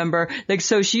I remember,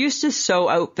 so she used to sew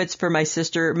outfits for my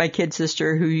kid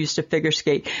sister who used to figure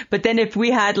skate. But then if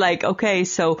we had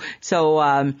it's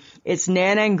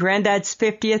Nana and Granddad's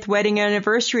 50th wedding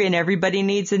anniversary and everybody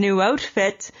needs a new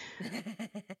outfit.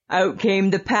 Out came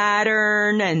the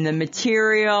pattern and the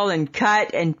material and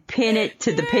cut and pin it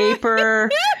to the paper.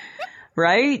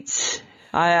 Right?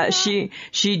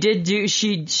 She did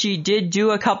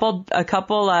do a couple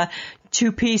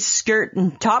 2-piece skirt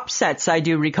and top sets, I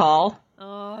do recall.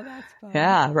 Oh, that's fun.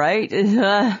 Yeah, right?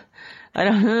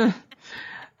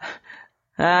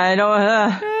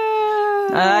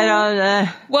 I don't.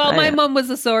 Well, my I- mom was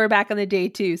a sewer back in the day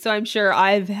too, so I'm sure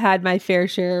I've had my fair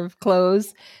share of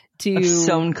clothes to of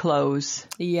sewn clothes.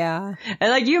 Yeah. And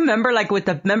like you remember, like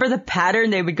remember the pattern?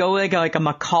 They would go like a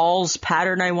McCall's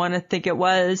pattern, I want to think it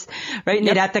was, right? And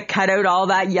Yep. they'd have to cut out all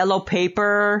that yellow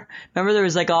paper. Remember there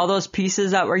was like all those pieces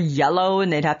that were yellow,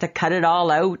 and they'd have to cut it all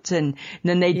out, and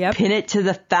then they'd Yep. pin it to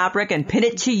the fabric and pin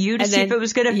it to you to see if it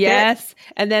was going to fit. Yes,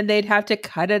 and then they'd have to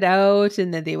cut it out,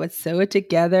 and then they would sew it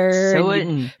together. Sew and it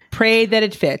and pray that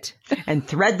it fit. and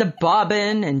thread the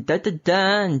bobbin and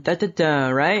da-da-da and da-da-da,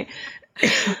 right?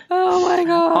 Oh my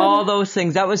god! All those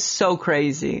things. That was so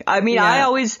crazy. I mean, Yeah. I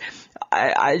always,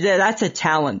 that's a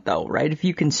talent though, right? If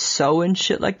you can sew and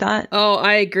shit like that. Oh,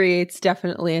 I agree. It's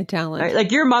definitely a talent. Right?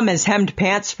 Like your mom has hemmed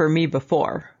pants for me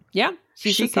before. Yeah,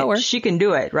 she's She a sewer. can, she can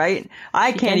do it, right?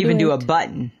 I can't can even do do a it.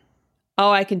 button. Oh,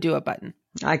 I can do a button.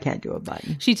 I can't do a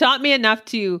button. She taught me enough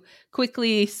to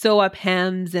quickly sew up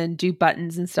hems and do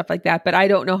buttons and stuff like that, but I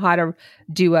don't know how to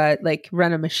do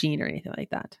run a machine or anything like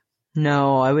that.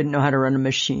 No, I wouldn't know how to run a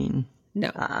machine.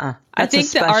 No. That's I think a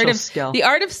special skill. the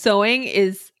art of sewing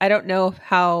is, I don't know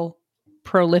how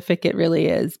prolific it really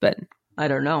is, but I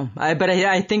don't know. But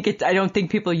I think I don't think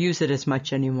people use it as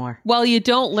much anymore. well, you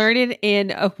don't learn it in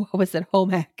what was it,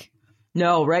 home ec.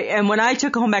 No, right? And when I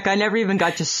took home ec, I never even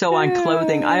got to sew on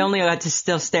clothing. I only got to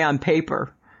still stay on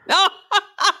paper.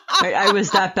 Right? I was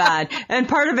that bad. And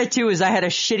part of it too is I had a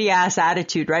shitty ass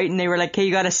attitude, right? And they were like, hey,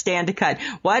 you got to stand to cut.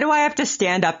 Why do I have to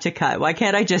stand up to cut? Why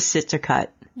can't I just sit to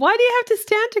cut? Why do you have to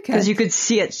stand to cut? Because you could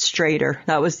see it straighter.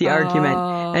 That was the argument.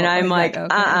 And I'm like,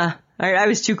 okay. I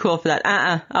was too cool for that.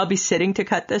 I'll be sitting to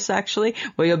cut this actually.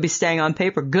 Well, you'll be staying on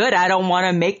paper. Good. I don't want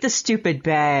to make the stupid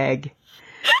bag.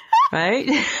 Right?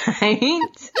 Right?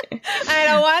 I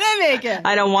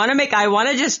don't want to make it. I want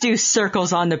to just do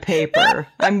circles on the paper.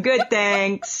 I'm good,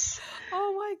 thanks.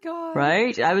 Oh my god!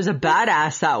 Right? I was a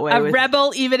badass that way. A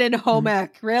rebel, even in home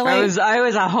ec. Really? I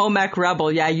was a home ec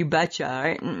rebel. Yeah, you betcha.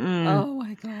 Right? Oh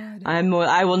my god!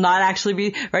 I will not actually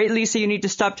be, right, Lisa, you need to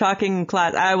stop talking in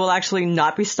class. I will actually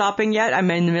not be stopping yet. I'm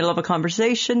in the middle of a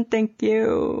conversation. Thank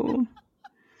you.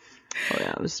 Oh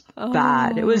yeah, it was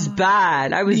bad. It was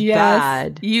bad. I was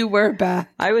bad. You were bad.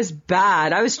 I was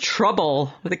bad. I was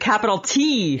trouble with a capital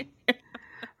T.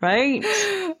 Right?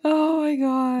 Oh my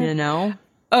god! You know?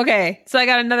 Okay, so I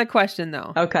got another question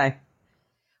though. Okay.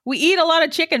 We eat a lot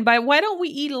of chicken, but why don't we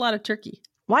eat a lot of turkey?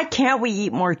 Why can't we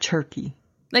eat more turkey?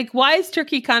 Like, why is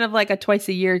turkey kind of like a twice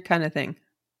a year kind of thing?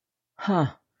 Huh.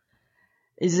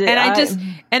 Is it?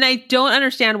 And I don't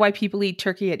understand why people eat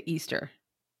turkey at Easter.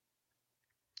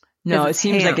 No, 'Cause it it's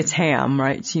seems like ham. it's ham,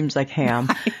 right? It seems like ham.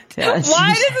 Yeah, it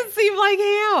Why seems- does it seem like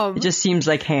ham? It just seems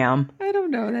like ham. I don't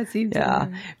know. That seems Yeah.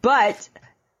 weird. But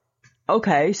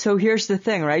okay, so here's the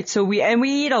thing, right? So we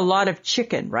eat a lot of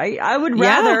chicken, right? I would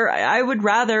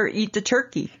rather eat the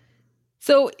turkey.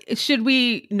 So should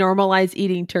we normalize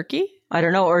eating turkey? I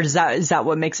don't know, or is that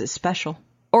what makes it special?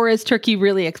 Or is turkey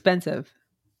really expensive?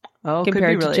 Oh, Compared could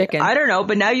be to really. chicken. I don't know,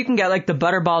 but now you can get like the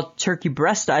butterball turkey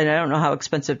breast. I don't know how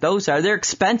expensive those are. They're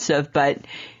expensive, but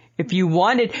if you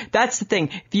wanted, that's the thing.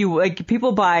 If you like,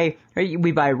 people buy, right,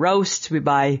 we buy roasts, we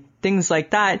buy things like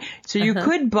that. So you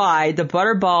could buy the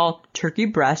butterball turkey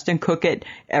breast and cook it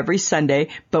every Sunday,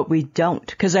 but we don't,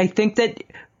 because I think that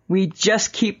we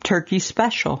just keep turkey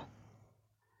special,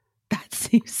 That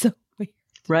seems so weird.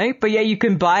 right? But yeah, you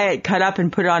can buy it cut up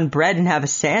and put it on bread and have a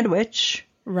sandwich.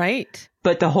 Right.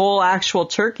 But the whole actual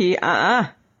turkey,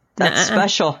 that's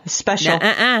special. Special.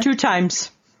 Nuh-uh. 2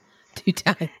 times. 2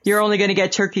 times. You're only going to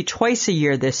get turkey twice a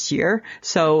year this year.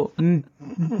 So,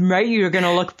 right, you're going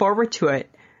to look forward to it.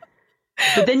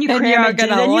 But then you And cram you're it,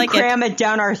 gonna then you like it. cram it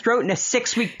down our throat in a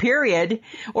 6-week period,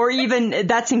 or even,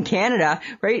 that's in Canada,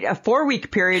 right? A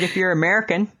 4-week period if you're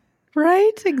American.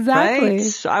 Right. Exactly. Right?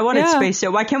 So I wanted Yeah. space.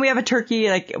 Why can't we have a turkey,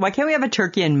 why can't we have a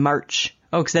turkey in March?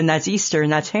 Oh, because then that's Easter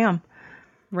and that's ham.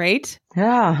 Right.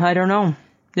 Yeah, I don't know.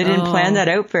 They didn't plan that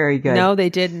out very good. No, they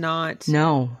did not.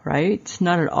 No, right?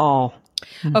 Not at all.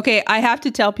 Okay, I have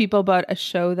to tell people about a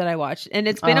show that I watched, and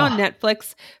it's been on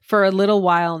Netflix for a little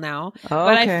while now.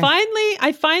 But Okay.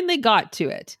 I finally got to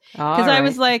it because I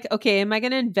was like, okay, am I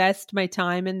going to invest my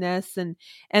time in this? And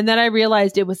then I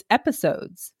realized it was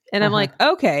episodes, and I'm like,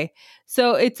 okay,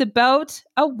 so it's about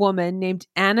a woman named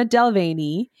Anna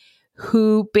Delvey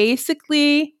who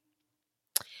basically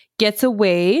gets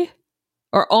away,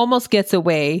 or almost gets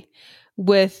away,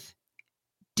 with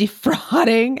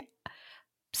defrauding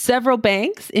several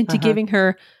banks into giving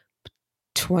her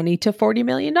 $20 to $40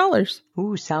 million.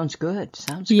 Ooh, sounds good.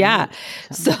 Sounds Yeah.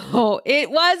 good. Sounds So it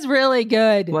was really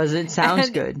good. good. Was it? Sounds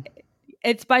And good.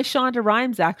 It's by Shonda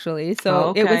Rhimes, actually.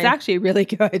 So it was Okay. actually really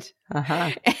good.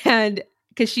 Uh-huh. And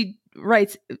because she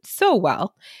writes so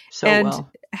well. So and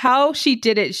well. how she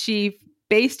did it, she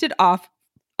based it off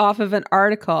of an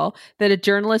article that a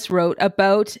journalist wrote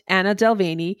about Anna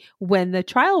Delvey when the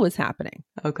trial was happening.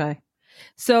 Okay.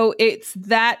 So it's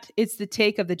the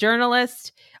take of the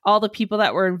journalist, all the people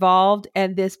that were involved,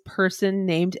 and this person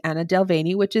named Anna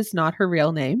Delvey, which is not her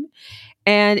real name.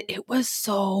 And it was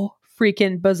so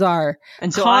freaking bizarre.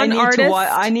 And so I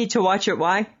need to watch it.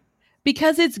 Why?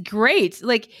 Because it's great.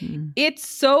 Like, it's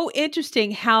so interesting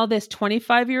how this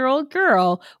 25-year-old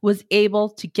girl was able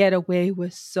to get away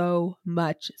with so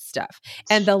much stuff.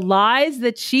 And the lies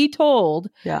that she told,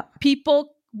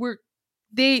 people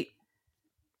they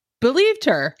believed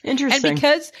her. Interesting. And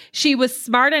because she was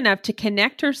smart enough to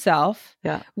connect herself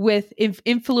with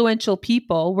influential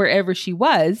people wherever she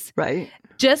was, right?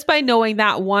 Just by knowing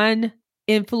that one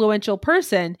influential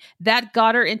person, that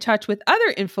got her in touch with other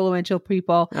influential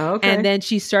people. Okay. And then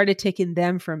she started taking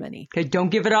them for money. Okay, don't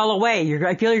give it all away.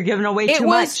 I feel you're giving away too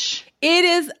much. It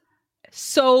is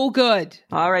so good.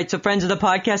 All right. So friends of the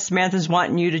podcast, Samantha's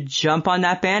wanting you to jump on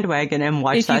that bandwagon and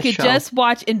watch that show. If you could just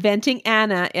watch Inventing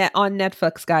Anna on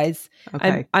Netflix, guys.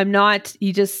 Okay. I'm not,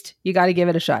 you got to give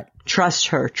it a shot. Trust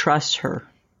her. Trust her.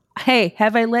 Hey,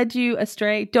 have I led you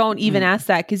astray? Don't even ask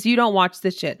that, because you don't watch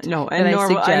this shit. No, and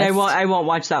I won't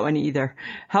watch that one either.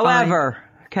 However,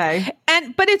 okay.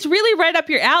 But it's really right up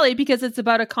your alley, because it's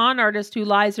about a con artist who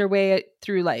lies her way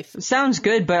through life. Sounds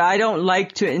good, but I don't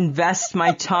like to invest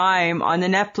my time on the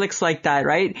Netflix like that,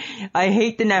 right? I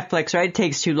hate the Netflix, right? It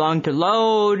takes too long to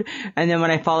load. And then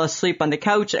when I fall asleep on the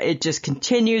couch, it just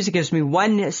continues. It gives me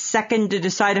 1 second to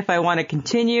decide if I want to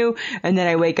continue. And then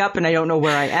I wake up and I don't know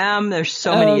where I am. There's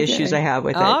so many issues I have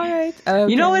with it. All right.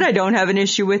 Okay. You know what I don't have an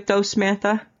issue with though,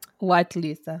 Samantha? What,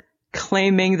 Lisa?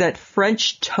 Claiming that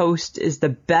French toast is the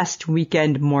best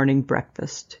weekend morning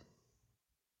breakfast.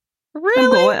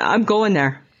 Really? I'm going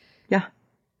there. Yeah.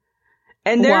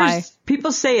 And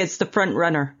people say it's the front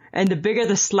runner, and the bigger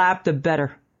the slab, the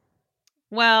better.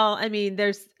 Well,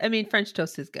 French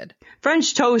toast is good.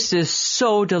 French toast is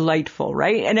so delightful,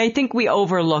 right? And I think we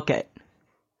overlook it.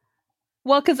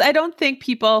 Well, because I don't think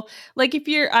people, like,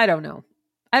 I don't know.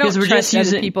 I don't trust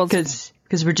other people's.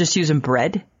 Because we're just using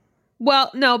bread?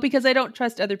 Well, no, because I don't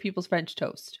trust other people's French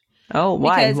toast. Oh,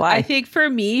 why? Because I think for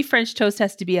me, French toast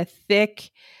has to be a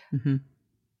thick,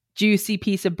 juicy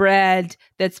piece of bread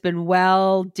that's been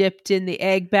well dipped in the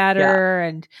egg batter,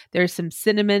 and there's some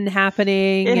cinnamon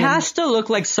happening. It has to look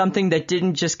like something that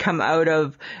didn't just come out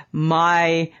of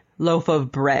my loaf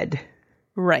of bread.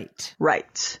 Right.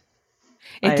 Right.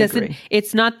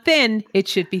 It's not thin. It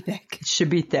should be thick. It should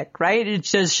be thick, right? It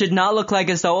just should not look like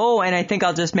as though, and I think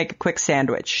I'll just make a quick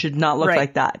sandwich. Should not look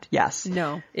like that. Yes.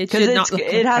 No, it should not look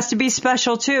like that. It has to be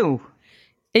special too.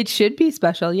 It should be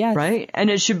special, yes. Right?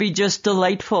 And it should be just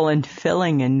delightful and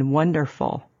filling and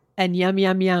wonderful. And yum,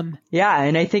 yum, yum. Yeah,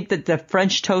 and I think that the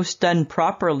French toast done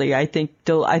properly, I think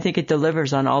it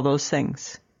delivers on all those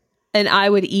things. And I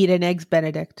would eat an Eggs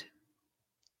Benedict.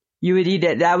 You would eat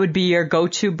it. That would be your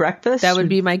go-to breakfast? That would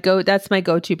be that's my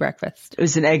go-to breakfast. It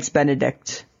was an Eggs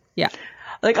Benedict. Yeah.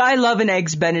 Like, I love an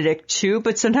Eggs Benedict too,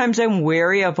 but sometimes I'm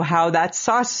wary of how that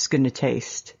sauce is going to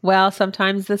taste. Well,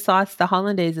 sometimes the sauce, the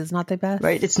hollandaise, is not the best.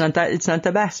 Right? It's not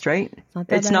the best, right?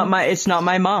 It's not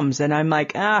my mom's. And I'm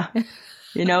like,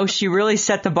 she really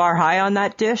set the bar high on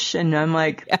that dish. And I'm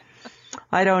like,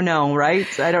 I don't know, right?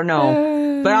 I don't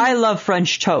know. But I love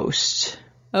French toast.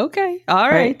 Okay. All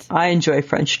right. I enjoy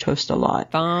French toast a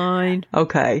lot. Fine.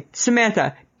 Okay.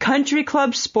 Samantha, country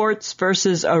club sports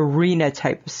versus arena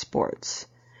type of sports.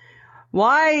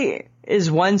 Why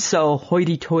is one so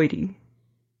hoity-toity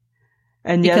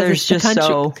and the other's just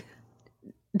so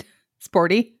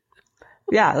sporty?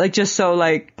 Yeah, like just so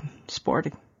like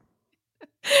sporty.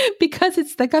 Because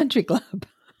it's the country club.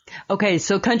 Okay,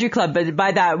 so country club, but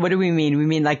by that, what do we mean? We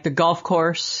mean like the golf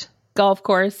course? Golf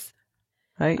course.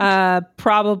 Right.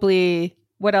 Probably.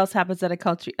 What else happens at a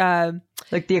country?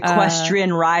 Like the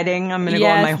equestrian riding. I'm going to go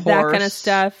on my horse. That kind of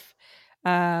stuff.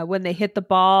 When they hit the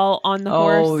ball on the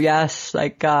horse. Oh yes,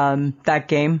 like that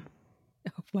game.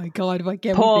 Oh my God! What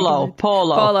game? Polo.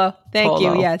 Thank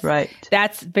you. Yes. Right.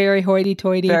 That's very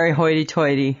hoity-toity. Very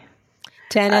hoity-toity.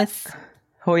 Tennis.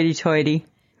 Hoity-toity.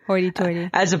 Hoity-toity.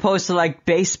 As opposed to like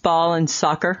baseball and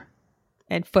soccer.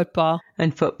 And football.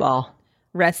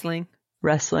 Wrestling.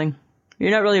 You're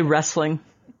not really wrestling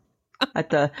at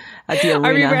the arena.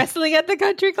 Are we wrestling at the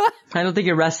country club? I don't think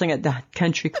you're wrestling at the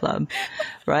country club,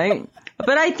 right?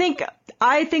 But I think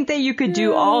that you could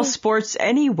do all sports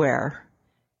anywhere.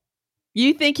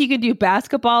 You think you can do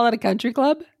basketball at a country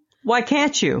club? Why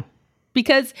can't you?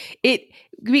 Because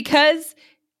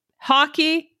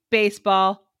hockey,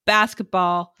 baseball,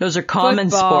 basketball, Those are common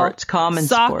football, sports, common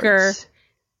soccer, sports.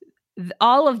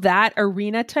 all of that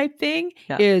arena type thing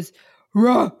Yeah. is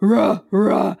rah, rah,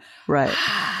 rah. Right.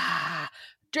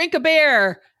 Drink a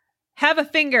beer, have a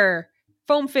finger,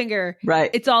 foam finger. Right.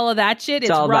 It's all of that shit.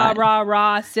 It's all rah, that. rah,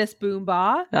 rah, sis, boom,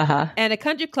 ba. Uh-huh. And a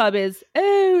country club is,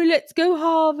 oh, let's go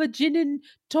have a gin and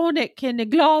tonic and a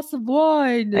glass of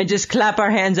wine. And just clap our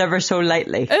hands ever so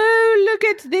lightly. Oh, look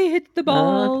at, they hit the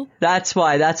ball. That's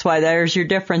why. There's your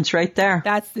difference right there.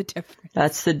 That's the difference.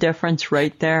 That's the difference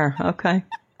right there. Okay.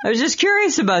 I was just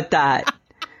curious about that.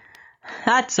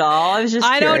 That's all. I was just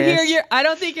curious. I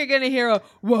don't think you're going to hear a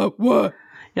what.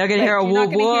 You're not going to hear a You're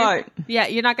not gonna what? Yeah,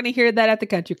 you're not going to hear that at the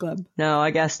country club. No,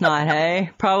 I guess not, hey?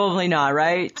 Probably not,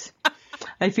 right?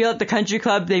 I feel at the country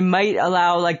club, they might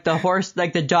allow like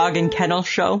the dog and kennel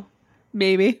show.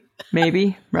 Maybe,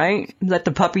 right? Let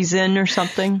the puppies in or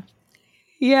something.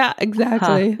 Yeah,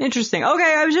 exactly. Huh. Interesting.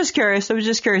 Okay, I was just curious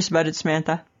about it,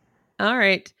 Samantha. All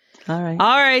right.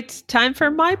 Time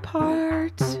for my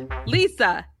part.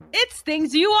 Lisa, it's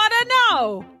things you want to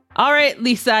know. All right,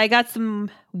 Lisa, I got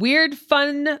some weird,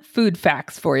 fun food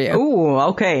facts for you. Ooh,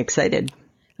 okay. Excited.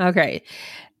 Okay.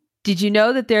 Did you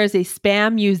know that there is a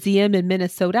Spam museum in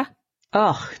Minnesota?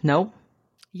 Oh, no.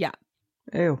 Yeah.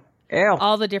 Ew.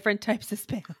 All the different types of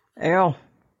Spam. Ew.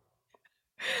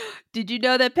 Did you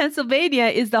know that Pennsylvania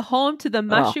is the home to the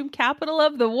mushroom capital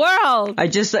of the world? I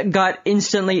just got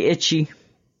instantly itchy.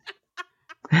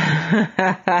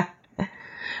 I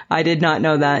did not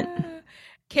know that.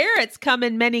 Carrots come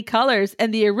in many colors,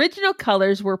 and the original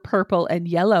colors were purple and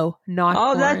yellow, not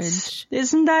orange.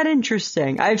 Isn't that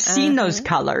interesting? I've seen those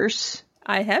colors.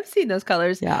 I have seen those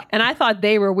colors, yeah. And I thought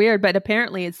they were weird, but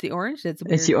apparently it's the orange that's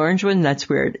weird. It's the orange one that's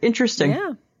weird. Interesting.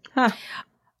 Yeah. Huh.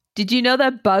 Did you know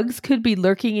that bugs could be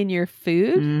lurking in your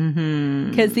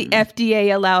food? Because the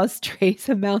FDA allows trace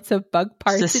amounts of bug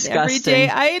parts in everyday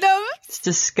items. It's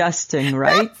disgusting,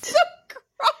 right? That's so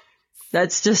gross.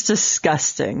 That's just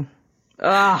disgusting.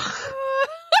 Ugh.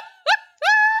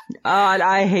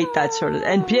 I hate that sort of.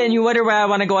 And you wonder why I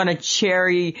want to go on a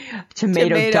cherry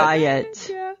tomato diet.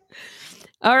 Yeah.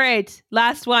 All right,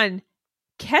 last one.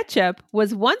 Ketchup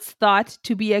was once thought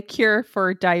to be a cure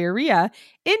for diarrhea,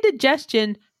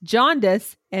 indigestion,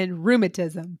 jaundice, and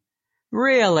rheumatism.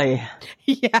 Really?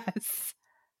 Yes.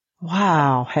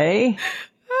 Wow. Hey?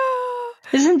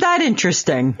 Isn't that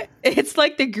interesting? It's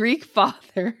like the Greek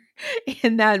father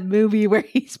in that movie where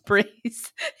he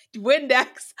sprays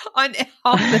Windex on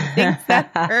all the things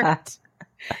that hurt.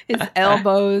 His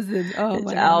elbows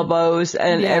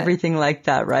and everything like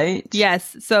that, right?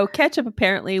 Yes. So ketchup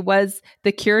apparently was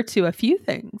the cure to a few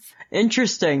things.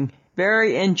 Interesting.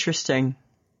 Very interesting.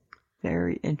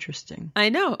 Very interesting. I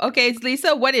know. Okay,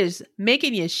 Lisa, what is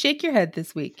making you shake your head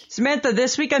this week? Samantha,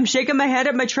 this week I'm shaking my head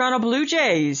at my Toronto Blue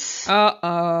Jays.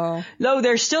 Uh-oh. No,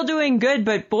 they're still doing good,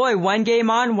 but boy, one game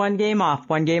on, one game off.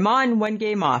 One game on, one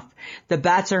game off. The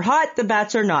bats are hot, the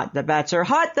bats are not. The bats are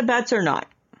hot, the bats are not.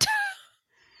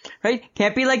 Right?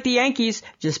 Can't be like the Yankees.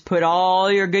 Just put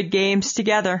all your good games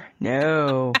together.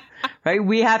 No. Right?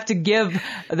 We have to give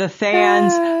the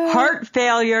fans heart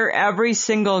failure every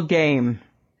single game.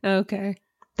 Okay.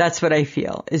 That's what I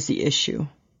feel is the issue.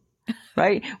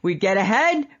 Right? We get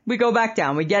ahead, we go back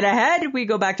down. We get ahead, we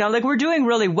go back down. Like, we're doing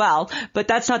really well, but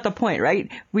that's not the point, right?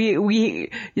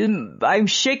 I'm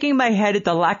shaking my head at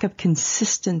the lack of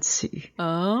consistency.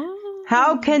 Oh.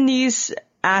 How can these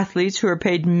athletes who are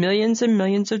paid millions and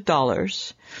millions of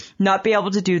dollars not be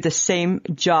able to do the same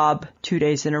job 2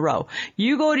 days in a row?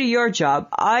 You go to your job,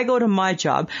 I go to my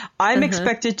job. I'm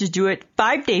expected to do it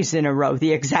 5 days in a row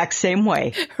the exact same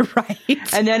way.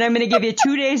 Right. And then I'm going to give you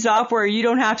 2 days off where you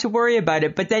don't have to worry about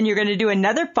it. But then you're going to do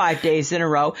another 5 days in a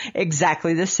row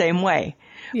exactly the same way.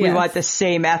 Yes. We want the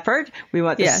same effort. We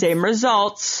want the same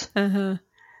results.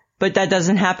 But that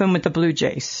doesn't happen with the Blue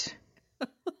Jays.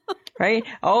 Right?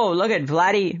 Oh, look at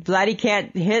Vladdy. Vladdy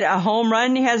can't hit a home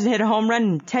run. He hasn't hit a home run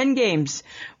in 10 games.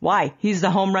 Why? He's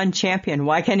the home run champion.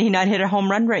 Why can he not hit a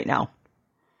home run right now?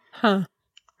 Huh.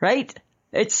 Right?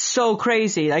 It's so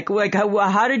crazy. Like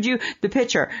how did you, the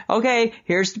pitcher? Okay,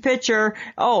 here's the pitcher.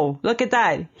 Oh, look at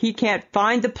that. He can't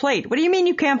find the plate. What do you mean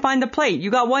you can't find the plate?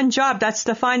 You got one job. That's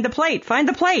to find the plate. Find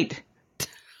the plate.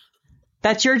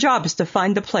 That's your job, is to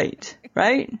find the plate,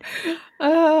 right?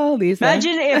 Oh, Lisa.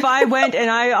 Imagine if I went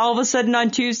and I all of a sudden on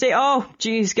Tuesday, oh,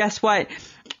 geez, guess what?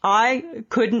 I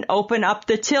couldn't open up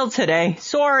the till today.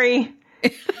 Sorry.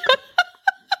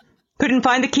 Couldn't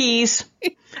find the keys.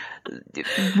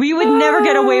 We would never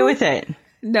get away with it.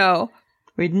 No.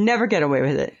 We'd never get away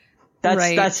with it.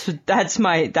 That's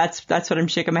what I'm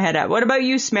shaking my head at. What about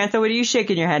you, Samantha? What are you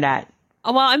shaking your head at?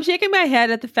 Well, I'm shaking my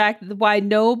head at the fact that why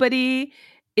nobody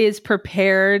is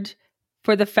prepared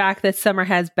for the fact that summer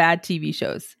has bad TV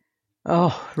shows.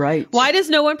 Oh, right. Why does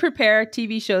no one prepare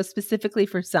TV shows specifically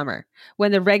for summer?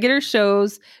 When the regular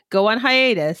shows go on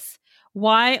hiatus,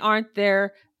 why aren't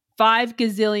there 5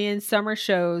 gazillion summer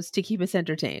shows to keep us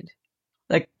entertained?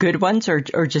 Like good ones or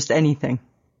just anything?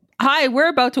 Hi, we're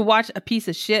about to watch a piece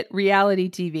of shit reality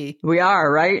TV. We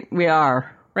are, right? We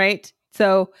are. Right?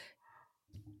 So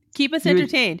keep us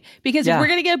entertained. Because if yeah. we're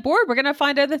going to get bored, we're going to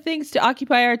find other things to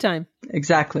occupy our time.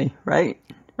 Exactly, right?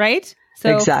 Right?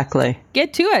 So exactly.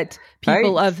 Get to it,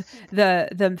 people Right? of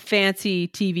the fancy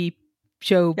TV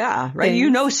show. Yeah, right. things. You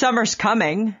know summer's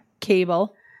coming.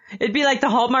 Cable. It'd be like the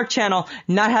Hallmark Channel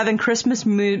not having Christmas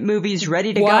movies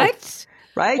ready to go. What?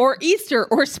 Right? Or Easter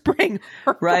or spring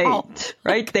or fall. Right.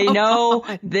 Right. They know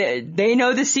they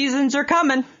know the seasons are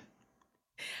coming.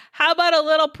 How about a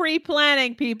little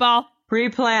pre-planning, people?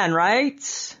 Pre-plan, right?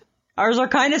 Ours are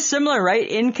kind of similar, right?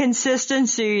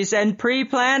 Inconsistencies and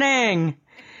pre-planning.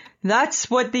 That's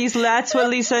what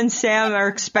Lisa and Sam are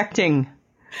expecting.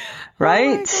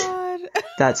 Right? Oh my God.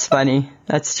 That's funny.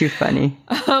 That's too funny.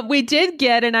 We did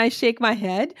get an I shake my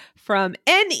head from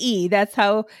NE. That's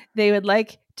how they would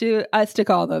like us to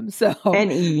call them. So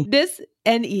NE. This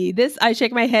I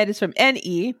shake my head is from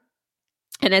NE,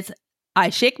 and it's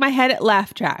I shake my head at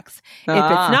laugh tracks. If it's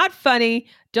not funny,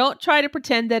 don't try to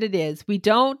pretend that it is. We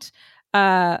don't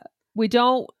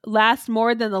last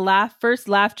more than the first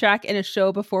laugh track in a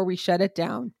show before we shut it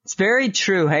down. It's very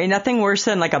true. Hey, nothing worse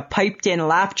than like a piped in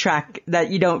laugh track that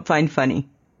you don't find funny.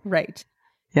 Right.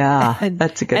 Yeah,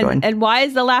 that's a good one. And why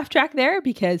is the laugh track there?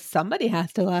 Because somebody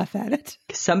has to laugh at it.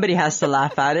 Somebody has to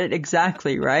laugh at it.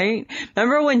 Exactly, right?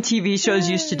 Remember when TV shows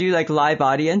used to do like live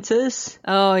audiences?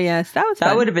 Oh, yes. That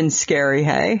That would have been scary,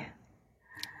 hey?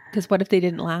 Because what if they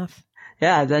didn't laugh?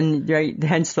 Yeah, then, right,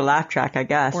 hence the laugh track, I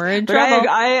guess. We're in But trouble.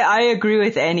 I agree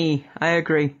with Annie. I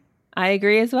agree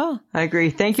as well. I agree.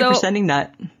 Thank you for sending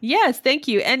that. Yes, thank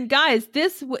you. And guys,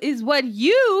 this is what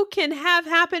you can have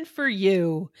happen for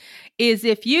you. Is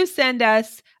if you send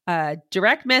us a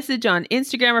direct message on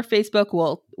Instagram or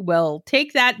Facebook, we'll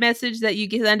take that message that you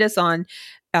send us on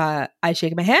I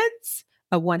Shake My Heads,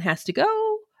 a One Has to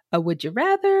Go, a Would You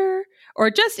Rather,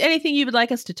 or just anything you would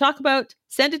like us to talk about.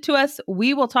 Send it to us.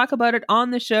 We will talk about it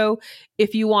on the show.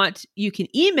 If you want, you can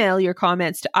email your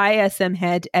comments to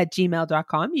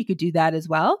ismhead@gmail.com. You could do that as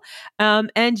well.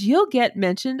 And you'll get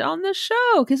mentioned on the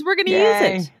show because we're going to use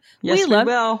it. Yes, we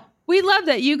will. We love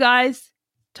that you guys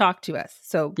talk to us.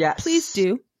 So yes. Please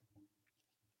do.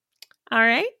 All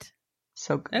right.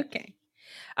 So good. Okay.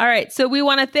 All right. So we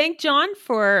want to thank John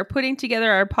for putting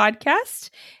together our podcast.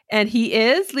 And he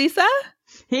is, Lisa?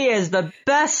 He is the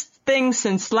best thing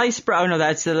since sliced bread. Oh, no,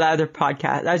 that's the other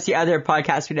podcast. That's the other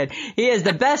podcast we did. He is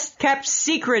the best kept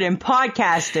secret in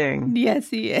podcasting. Yes,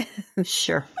 he is.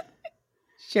 Sure.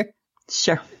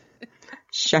 Sure.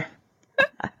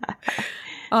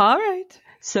 All right.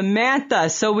 Samantha,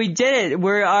 so we did it.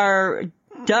 We are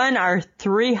done our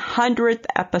 300th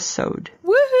episode.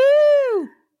 Woohoo!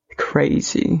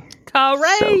 Crazy.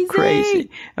 So crazy.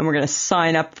 And we're going to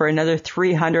sign up for another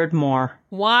 300 more.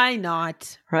 Why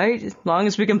not? Right? As long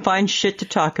as we can find shit to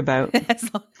talk about.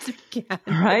 As long as we can.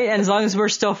 Right? And as long as we're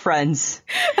still friends.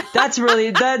 That's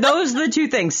really, those are the two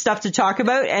things. Stuff to talk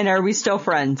about and are we still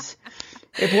friends?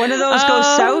 If one of those goes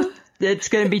south, it's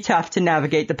going to be tough to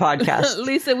navigate the podcast.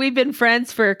 Lisa, we've been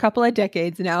friends for a couple of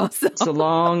decades now. So. It's a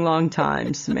long, long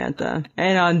time, Samantha.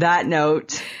 And on that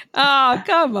note. Oh,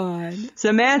 come on.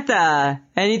 Samantha,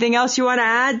 anything else you want to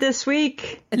add this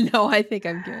week? No, I think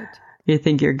I'm good. You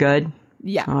think you're good?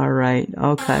 Yeah. All right.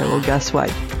 Okay. Well, guess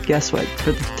what?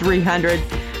 For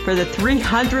the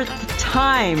 300th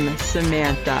time,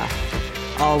 Samantha.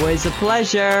 Always a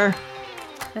pleasure.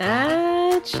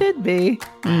 It should be.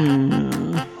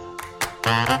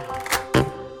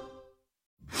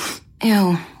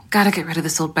 Ew, gotta get rid of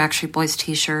this old Backstreet Boys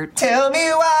t-shirt. Tell me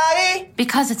why.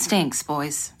 Because it stinks,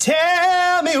 boys.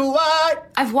 Tell me why.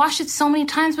 I've washed it so many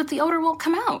times, but the odor won't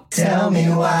come out. Tell me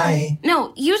why.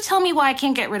 No, you tell me why I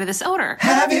can't get rid of this odor.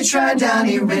 Have you tried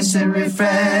Downy Rinse and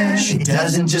Refresh? It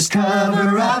doesn't just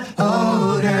cover up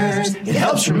odors, it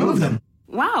helps remove them.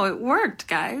 Wow, it worked,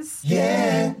 guys.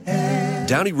 Yeah.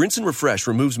 Downy Rinse and Refresh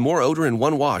removes more odor in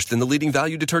one wash than the leading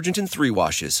value detergent in 3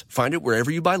 washes. Find it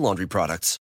wherever you buy laundry products.